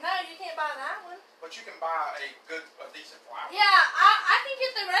Amazon. No, you can't buy that one. But you can buy a decent flour. Yeah, I can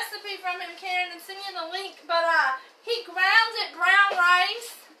get the recipe from him, Karen, and send you the link. But he grounds it brown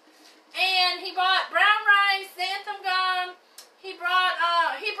rice, and he bought brown rice, xanthan gum. He brought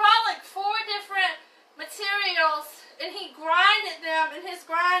like 4 different materials, and he grinded them in his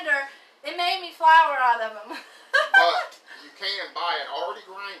grinder and made me flour out of them. But you can buy it already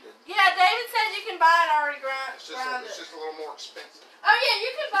grinded. Yeah, David said you can buy it already grounded. It's just a little more expensive. Oh yeah,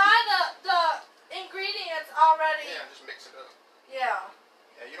 you can buy the ingredients already. Yeah, just mix it up. Yeah.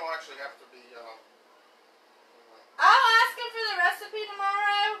 Yeah, you don't actually have to be. I'll ask him for the recipe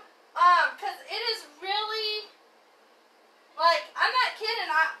tomorrow. Cause it is really, like, I'm not kidding.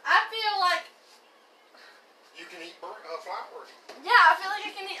 I feel like you can eat flour. Yeah, I feel like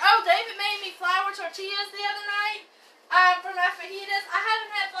I can eat. Oh, David made me flour tortillas the other night. For my fajitas. I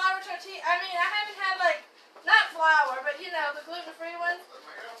haven't had flour tortillas. I mean, I haven't had like not flour, but you know the gluten-free ones.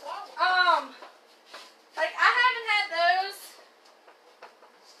 Like I haven't had those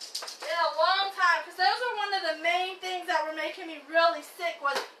in a long time because those are one of the main things that were making me really sick.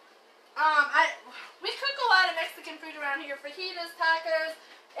 Was we cook a lot of Mexican food around here, fajitas, tacos,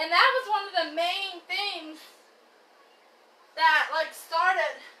 and that was one of the main things that like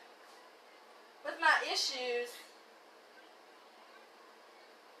started with my issues.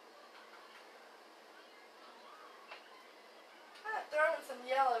 Kind of throwing some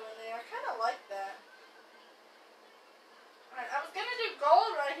yellow in there. I kind of like that. Alright, I was gonna do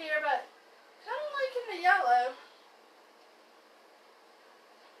gold right here, but kind of liking the yellow.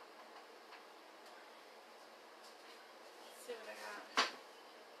 Let's see what I got.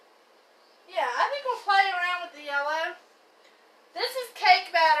 Yeah, I think we'll play around with the yellow. This is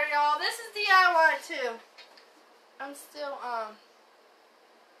cake batter, y'all. This is DIY too. I'm still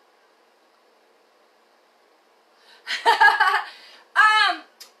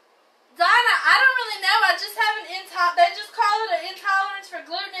Donna, I don't really know. I just have an they just call it an intolerance for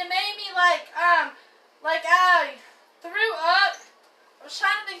gluten. It made me like I threw up. I was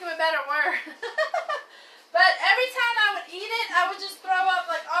trying to think of a better word. But every time I would eat it, I would just throw up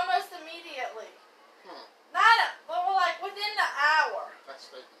like almost immediately. Well, like within the hour. That's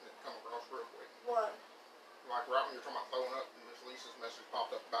statement that come across real quick. What? Like right when you're talking about throwing up and just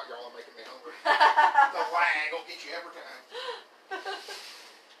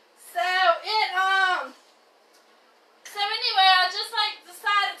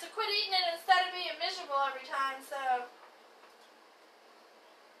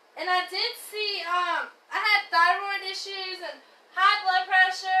And I did see, I had thyroid issues and high blood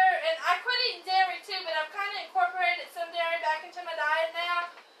pressure, and I quit eating dairy too, but I've kind of incorporated some dairy back into my diet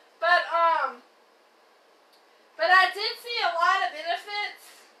now. But I did see a lot of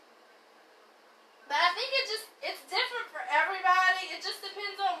benefits. But I think it's different for everybody. It just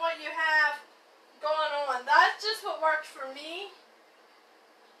depends on what you have going on. That's just what worked for me.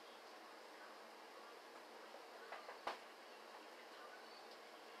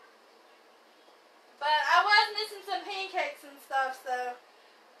 But I was missing some pancakes and stuff, so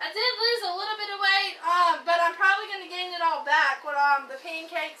I did lose a little bit of weight, but I'm probably going to gain it all back with the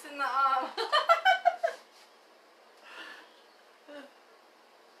pancakes and the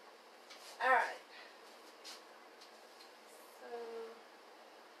Alright. So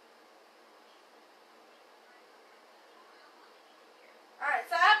Alright,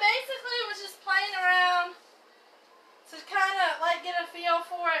 so I basically was just playing around to kind of like get a feel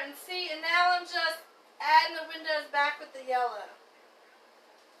for it and see, and now I'm just adding the windows back with the yellow.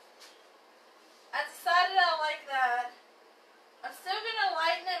 I decided I like that. I'm still going to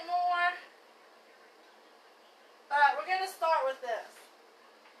lighten it more, but we're going to start with this.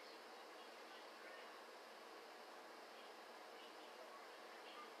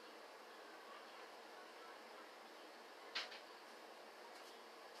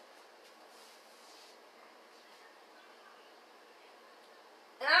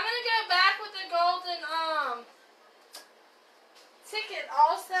 And I'm going to go back with the golden ticket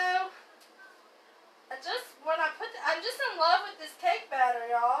also. I'm just in love with this cake batter,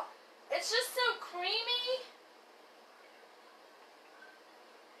 y'all. It's just so creamy.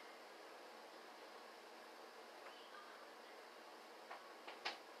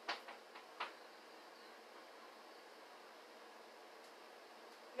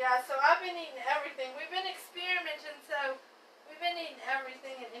 Yeah, so I've been eating everything. We've been experimenting, so we've been eating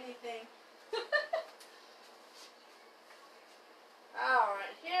everything and anything.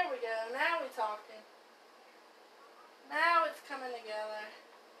 Alright, here we go. Now we're talking. Now it's coming together.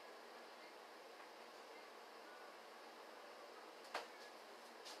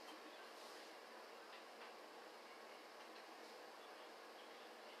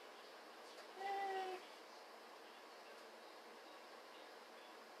 Yay.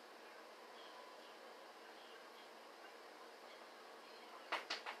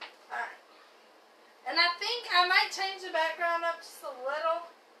 Alright. And I think I might change the background up just a little.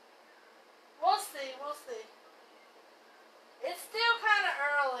 We'll see, we'll see. It's still kind of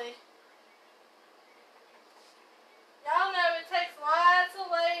early. Y'all know it takes lots of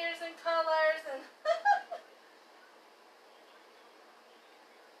layers and colors and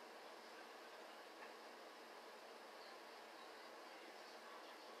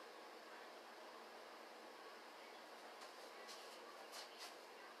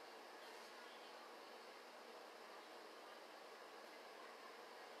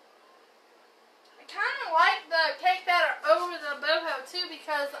I kind of like the cake batter over the boho too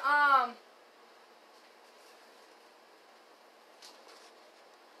because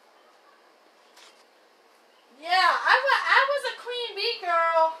yeah, I was a queen bee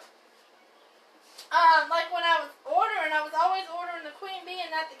girl. Like when I was ordering, I was always ordering the queen bee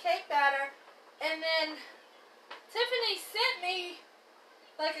and not the cake batter. And then Tiffany sent me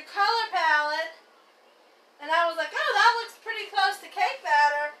like a color palette, and I was like, oh, that looks pretty close to cake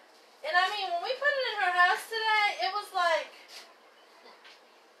batter. And I mean, when we put it in her house today, it was like,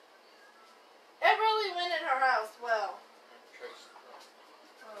 it really went in her house well.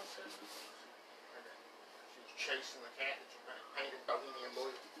 Oh, goodness. She's chasing the cat that you painted bohemian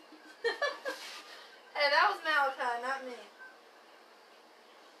blue. Hey, that was Malachi, not me.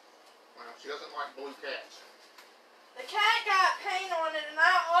 Well, she doesn't like blue cats. The cat got paint on it, and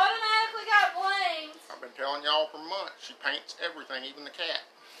I automatically got blamed. I've been telling y'all for months, she paints everything, even the cat.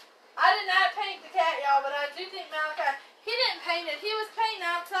 I did not paint the cat, y'all, but I do think Malachi, he didn't paint it. He was painting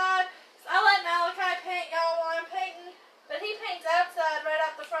outside, so I let Malachi paint, y'all, while I'm painting. But he paints outside right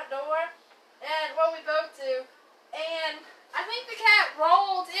out the front door, and well, we both do. And I think the cat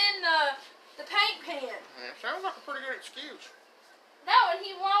rolled in the paint pan. Yeah, sounds like a pretty good excuse. No, and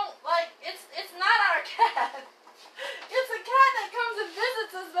he won't, like, it's not our cat. It's a cat that comes and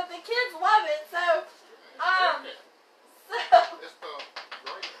visits us, but the kids love it, so, It's the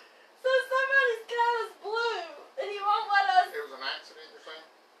gray. so somebody's cat is blue, and he won't let us. It was an accident, you're saying?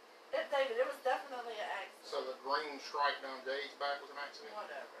 David, it was definitely an accident. So the green stripe down Jade's back was an accident?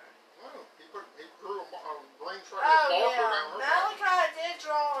 Whatever. No, he drew a green stripe Oh, with a marker yeah. down her back. Malachi did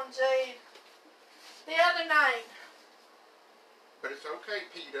draw on Jade the other night. But it's okay,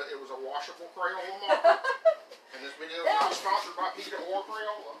 PETA. It was a washable Crayola marker. And this video is not sponsored by PETA or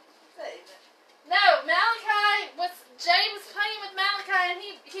Crayola. David. No, Malachi Jay was playing with Malachi and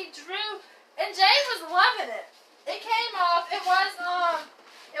he drew and Jay was loving it. It came off. It was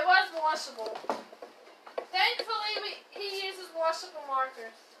washable. Thankfully he uses washable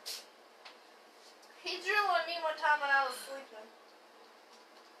markers. He drew on me one time when I was sleeping.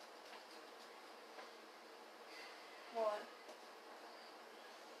 What?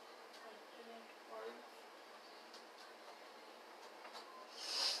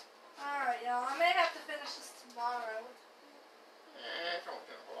 Alright, y'all. I may have to finish this tomorrow. It's only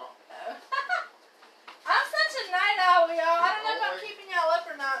 10 o'clock. Oh. I'm such a night owl, y'all. I don't know if I'm keeping y'all up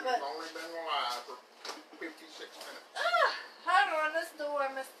or not, but... You've only been alive for 56 minutes. Hold on, this door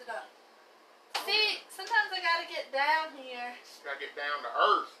messed it up. See, sometimes I gotta get down here. You gotta get down to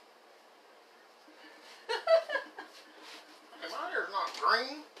earth. Hey, my hair's not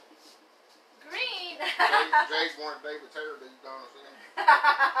green. Green. Jay's wanted David's hair to be done as him.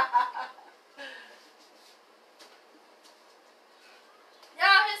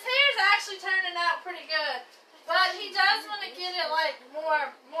 Y'all, his hair's actually turning out pretty good, but he does want to get it like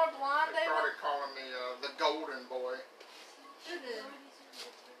more blonde. They started calling me the golden boy. Who did?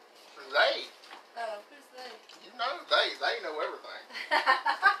 They. Oh, who's they? You know they know everything.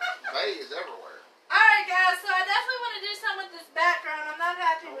 They is everywhere. Alright guys, so I definitely want to do something with this background. I'm not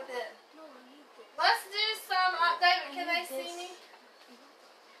happy with it. Let's do some, David, can they see me?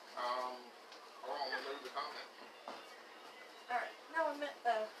 Hold on, let me move the comment. Alright, no, I meant,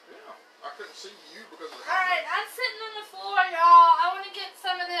 oh. Yeah, I couldn't see you because of the Alright, I'm sitting on the floor, y'all. I want to get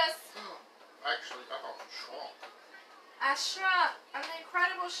some of this. Actually, I thought you shrunk. I shrunk. I'm the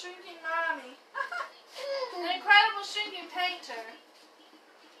incredible shrinking mommy. An incredible shrinking painter.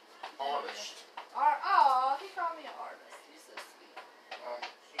 Artist. Oh, he called me an artist. You're so sweet.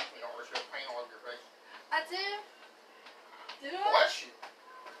 Excuse me, artist, you have paint all over your face. I do? Do I? Bless you.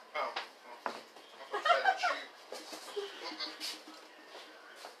 Oh. I was going to say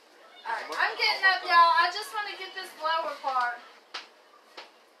Alright, I'm getting up, y'all. I just want to get this lower part.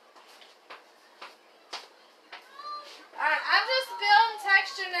 Alright, I'm just building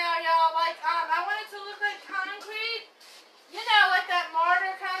texture now, y'all. Like, I want it to look like concrete. You know, like that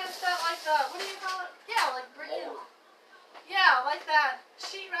mortar kind of stuff, like the, what do you call it? Yeah, like brick. Mortar. Yeah, like that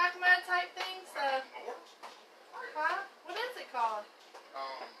sheetrock mud type thing, so. Huh? What is it called?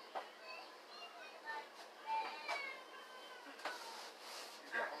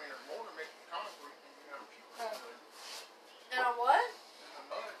 There's mortar mixed with concrete and you have sheetrock. And a what? And the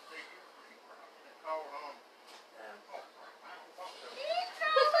mud they use for sheetrock. It's called, He's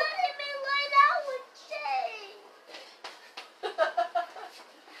not letting me lay down with Jay.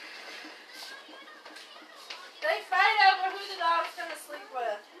 They fight over who the dog's gonna sleep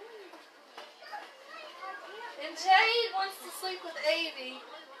with. And Jade wants to sleep with Avie,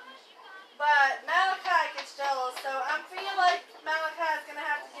 but Malachi gets jealous, so I feel like Malachi's gonna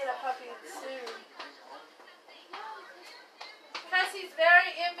have to get a puppy soon. Because he's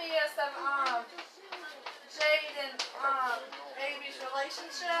very envious of Jade and Avie's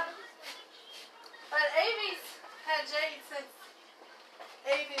relationship. But Avie's had Jade since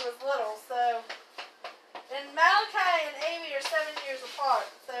Avie was little, so. And Malachi and Avie are 7 years apart,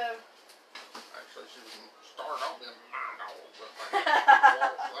 so. actually, she started off being my dog, but like,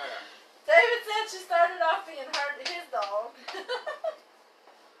 what's that? David said she started off being his dog.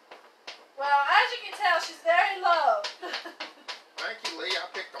 Well, as you can tell, she's very loved. Thank you, Lee. I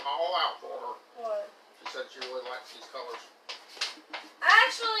picked them all out for her. What? She said she really likes these colors.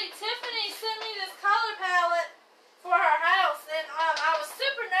 Actually, Tiffany sent me this color palette for her house, and I was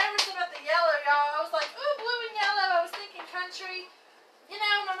super nervous about the yellow, y'all. I was like, ooh, blue and yellow. I was thinking country. You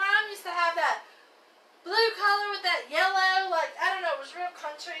know, my mom used to have that blue color with that yellow, like, I don't know, it was real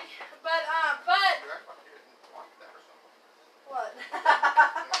country. But, You act like you didn't like that or something. what?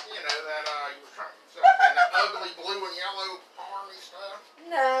 You know, that, you were trying to sell that ugly blue and yellow army stuff.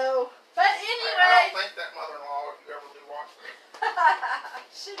 No. But I anyway. don't think that mother-in-law, if you ever do watch this.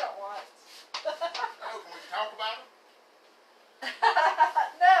 She don't watch. Oh, can we talk about it?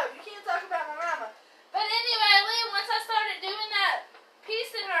 No, you can't talk about my mama. But anyway, Lee, once I started doing that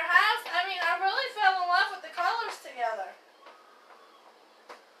piece in her house, I mean, I really fell in love with the colors together. I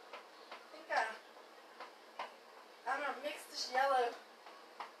think I'm gonna mix this yellow,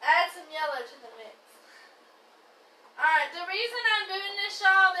 add some yellow to the mix. Alright, the reason I'm doing this,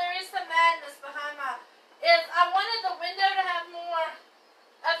 y'all, there is some madness behind is I wanted the window to have more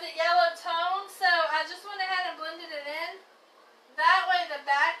of the yellow tone, so I just went ahead and blended it in. That way the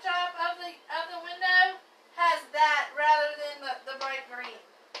backdrop of the window has that rather than the bright green.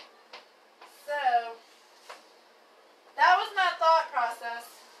 So that was my thought process.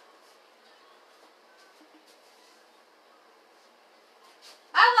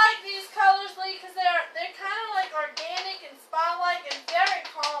 like these colors, Lee, because they're kind of like organic and spa-like and very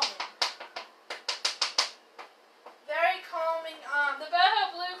calming. Very calming. The boho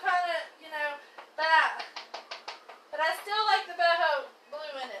blue kind of, you know, but I still like the boho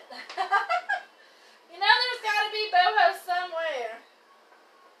blue in it. You know, there's got to be boho somewhere.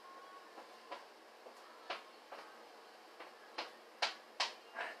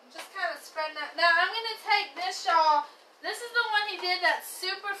 Alright, I'm just kind of spreading that. Now, I'm going to take this, y'all. This is the one he did that's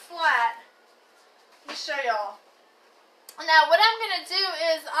super flat. Let me show y'all. Now, what I'm going to do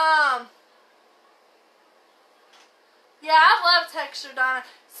is, yeah, I love texture, Donna.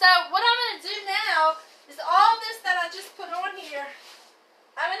 So, what I'm going to do now is all this that I just put on here,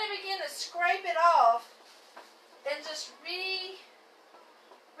 I'm going to begin to scrape it off and just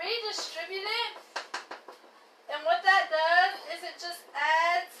redistribute it. And what that does is it just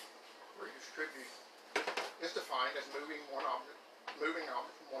adds... Redistribute is defined as moving an object from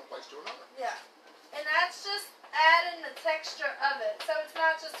one place to another. Yeah. And that's just adding the texture of it, so it's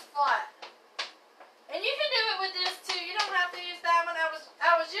not just flat. And you can do it with this too. You don't have to use that one. I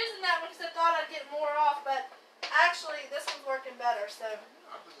was using that one because I thought I'd get more off, but actually this one's working better. So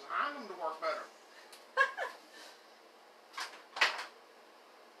I designed them to work better.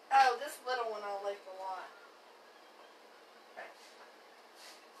 Oh, this little one I like a lot. Okay.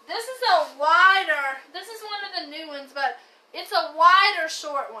 This is a wider. This is one of the new ones, but it's a wider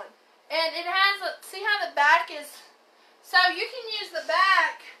short one, and it has a. See how the back is. So you can use the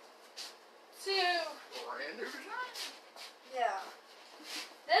back to. Brand new design. Yeah.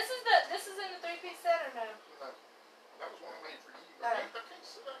 This is in the 3-piece set or no? No, that was one I made for you. Oh. You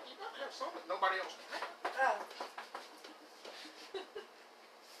got to have something that nobody else can have. Oh.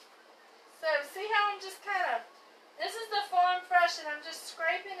 So see how I'm just kind of. This is the Farm Fresh, and I'm just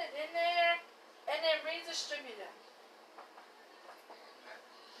scraping it in there, and then redistributing.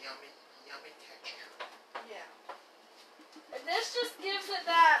 Yummy, yummy texture. Yeah. And this just gives it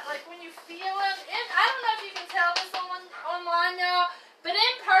that, like when you feel it, and I don't know if you can tell this online, y'all, but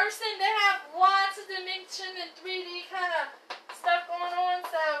in person they have lots of dimension and 3D kind of stuff going on,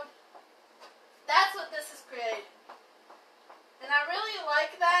 so that's what this is creating. And I really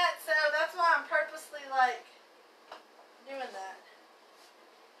like that, so that's why I'm purposely like doing that.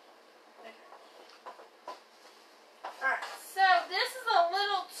 Okay. Alright, so this is a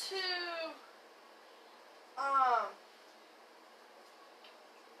little too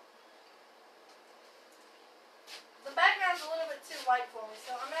the background's a little bit too light for me,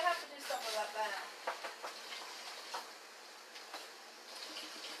 so I may have to do something with that back.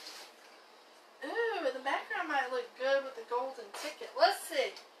 Ooh, the background might look good with the golden ticket. Let's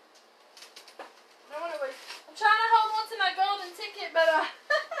see. I don't want to wait. I'm trying to hold on to my golden ticket, but Oh,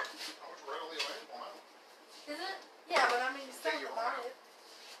 it's readily available now. is it? Yeah, but I mean, you still have to buy Wow. it.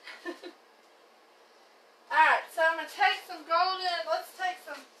 Alright, so I'm going to take some golden. Let's take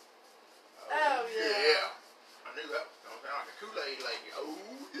some. Oh, yeah. I knew that was going to sound like a Kool-Aid lady. Oh,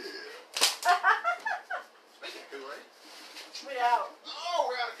 yeah. Speaking of Kool-Aid. We out. Oh,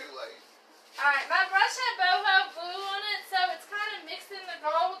 we're out of Kool-Aid. Alright, my brush had boho blue on it, so it's kind of mixing the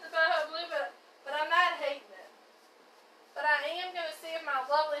gold with the boho blue, but I'm not hating it. But I am going to see if my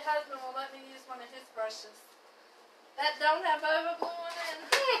lovely husband will let me use one of his brushes. That don't have boho blue on it.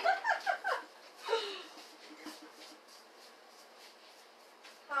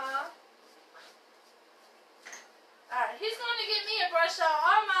 Huh? Alright, he's going to get me a brush, y'all.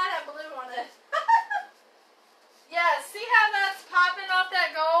 All mine have blue on it. Yeah, see how that's popping off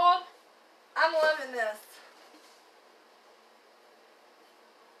that gold? I'm loving this.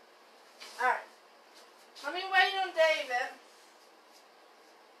 Alright. Let me wait on David.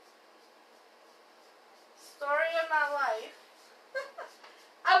 Story of my life.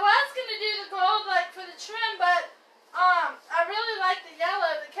 I was going to do the gold like for the trim, but I really like the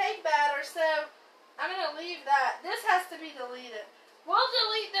yellow, the cake batter, so I'm going to leave that. This has to be deleted. We'll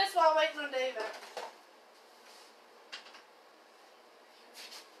delete this while waiting on David.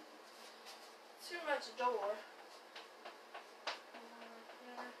 Too much door.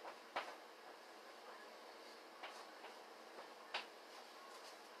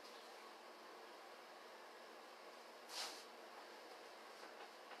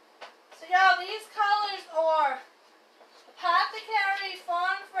 So y'all, these colors are Apothecary,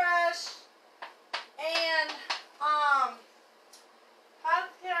 Farm Fresh, and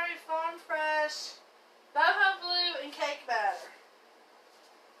Apothecary, Farm Fresh, Boho Blue, and Cake Batter.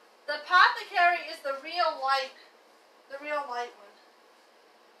 The Apothecary is the real light one.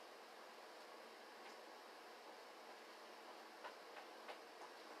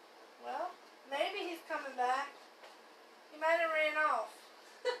 Well, maybe he's coming back. He might have ran off.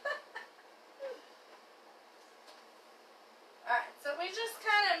 we just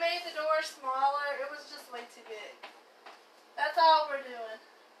kind of made the door smaller. It was just way too big. That's all we're doing.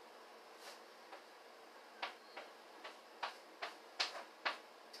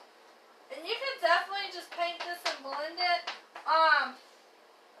 And you can definitely just paint this and blend it.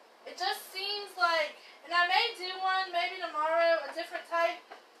 It just seems like, and I may do one maybe tomorrow, a different type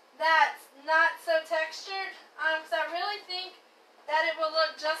that's not so textured. Because I really think that it will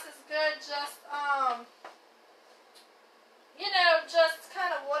look just as good, just you know, just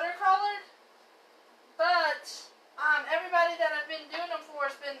kind of watercolored. But everybody that I've been doing them for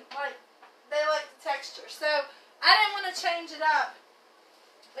has been like, they like the texture. So I didn't want to change it up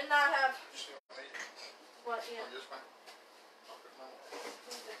and not have what? Yeah.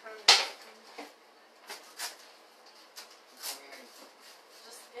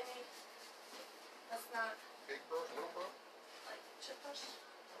 Just any. That's not Big brush, little brush? like chip brush.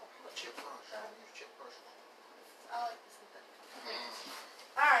 Chip brush. I use chip brush. I like the synthetic.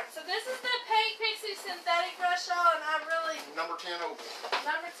 Alright, so this is the Paint Pixie synthetic brush, y'all, and I really... Number 10 oval.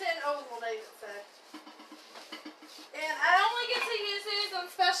 Number 10 oval, David said. And I only get to use these on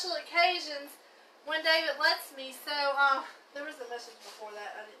special occasions when David lets me, so, there was a message before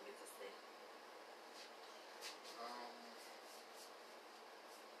that I didn't get to see.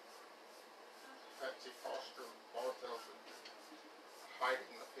 Patsy Foster Barthel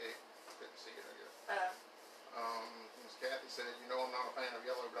hiding the pig. Couldn't see it, I guess. Miss Kathy said, you know I'm not a fan of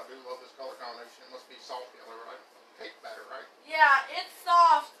yellow, but I do love this color combination. It must be soft yellow, right? Cake batter, right? Yeah, it's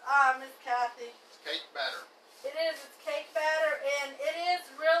soft, Miss Kathy. It's cake batter. It is. It's cake batter, and it is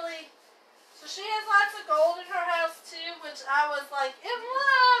really... So she has lots of gold in her house, too, which I was, like, in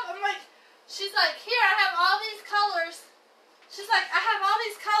love. I'm like, she's like, here, I have all these colors. She's like, I have all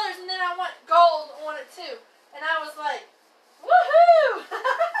these colors, and then I want gold on it, too. And I was like, woohoo!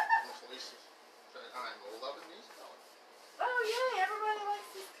 Miss Lisa said, I'm loving these colors. Oh, yay, everybody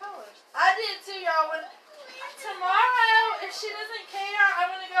likes these colors. I did, too, y'all. When tomorrow, if she doesn't care, I'm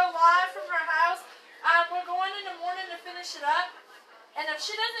going to go live from her house. We're going in the morning to finish it up. And if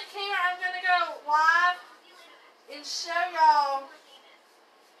she doesn't care, I'm going to go live and show y'all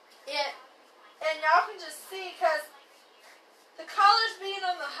it. And y'all can just see, because the colors being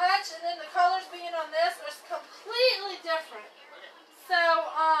on the hutch and then the colors being on this are completely different. So,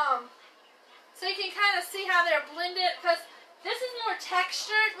 so you can kind of see how they're blended, because this is more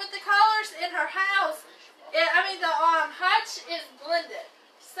textured with the colors in her house. The hutch is blended.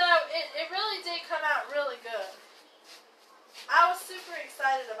 So, it really did come out really good. I was super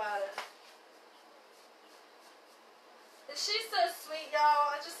excited about it. And she's so sweet, y'all.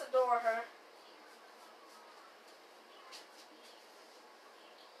 I just adore her.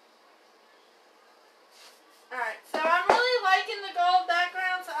 Alright, so I'm really liking the gold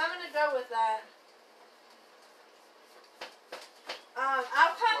background, so I'm going to go with that.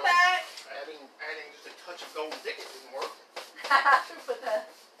 I'll come back. Adding just a touch of gold ticket didn't work. Who put that?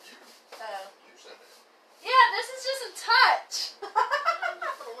 Oh. You said that. Yeah, this is just a touch. Put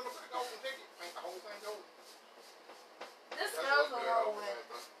a little bit of gold ticket. Paint the whole thing gold. This goes a long way.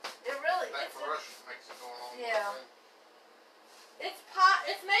 It really That is. brush makes it go a long way. Yeah.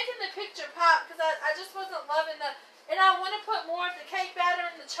 It's making the picture pop, because I just wasn't loving the, and I want to put more of the cake batter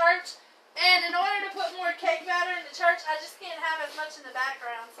in the church, and in order to put more cake batter in the church, I just can't have as much in the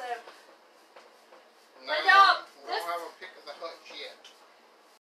background, so. No, But y'all, we don't have a pic of the hutch yet.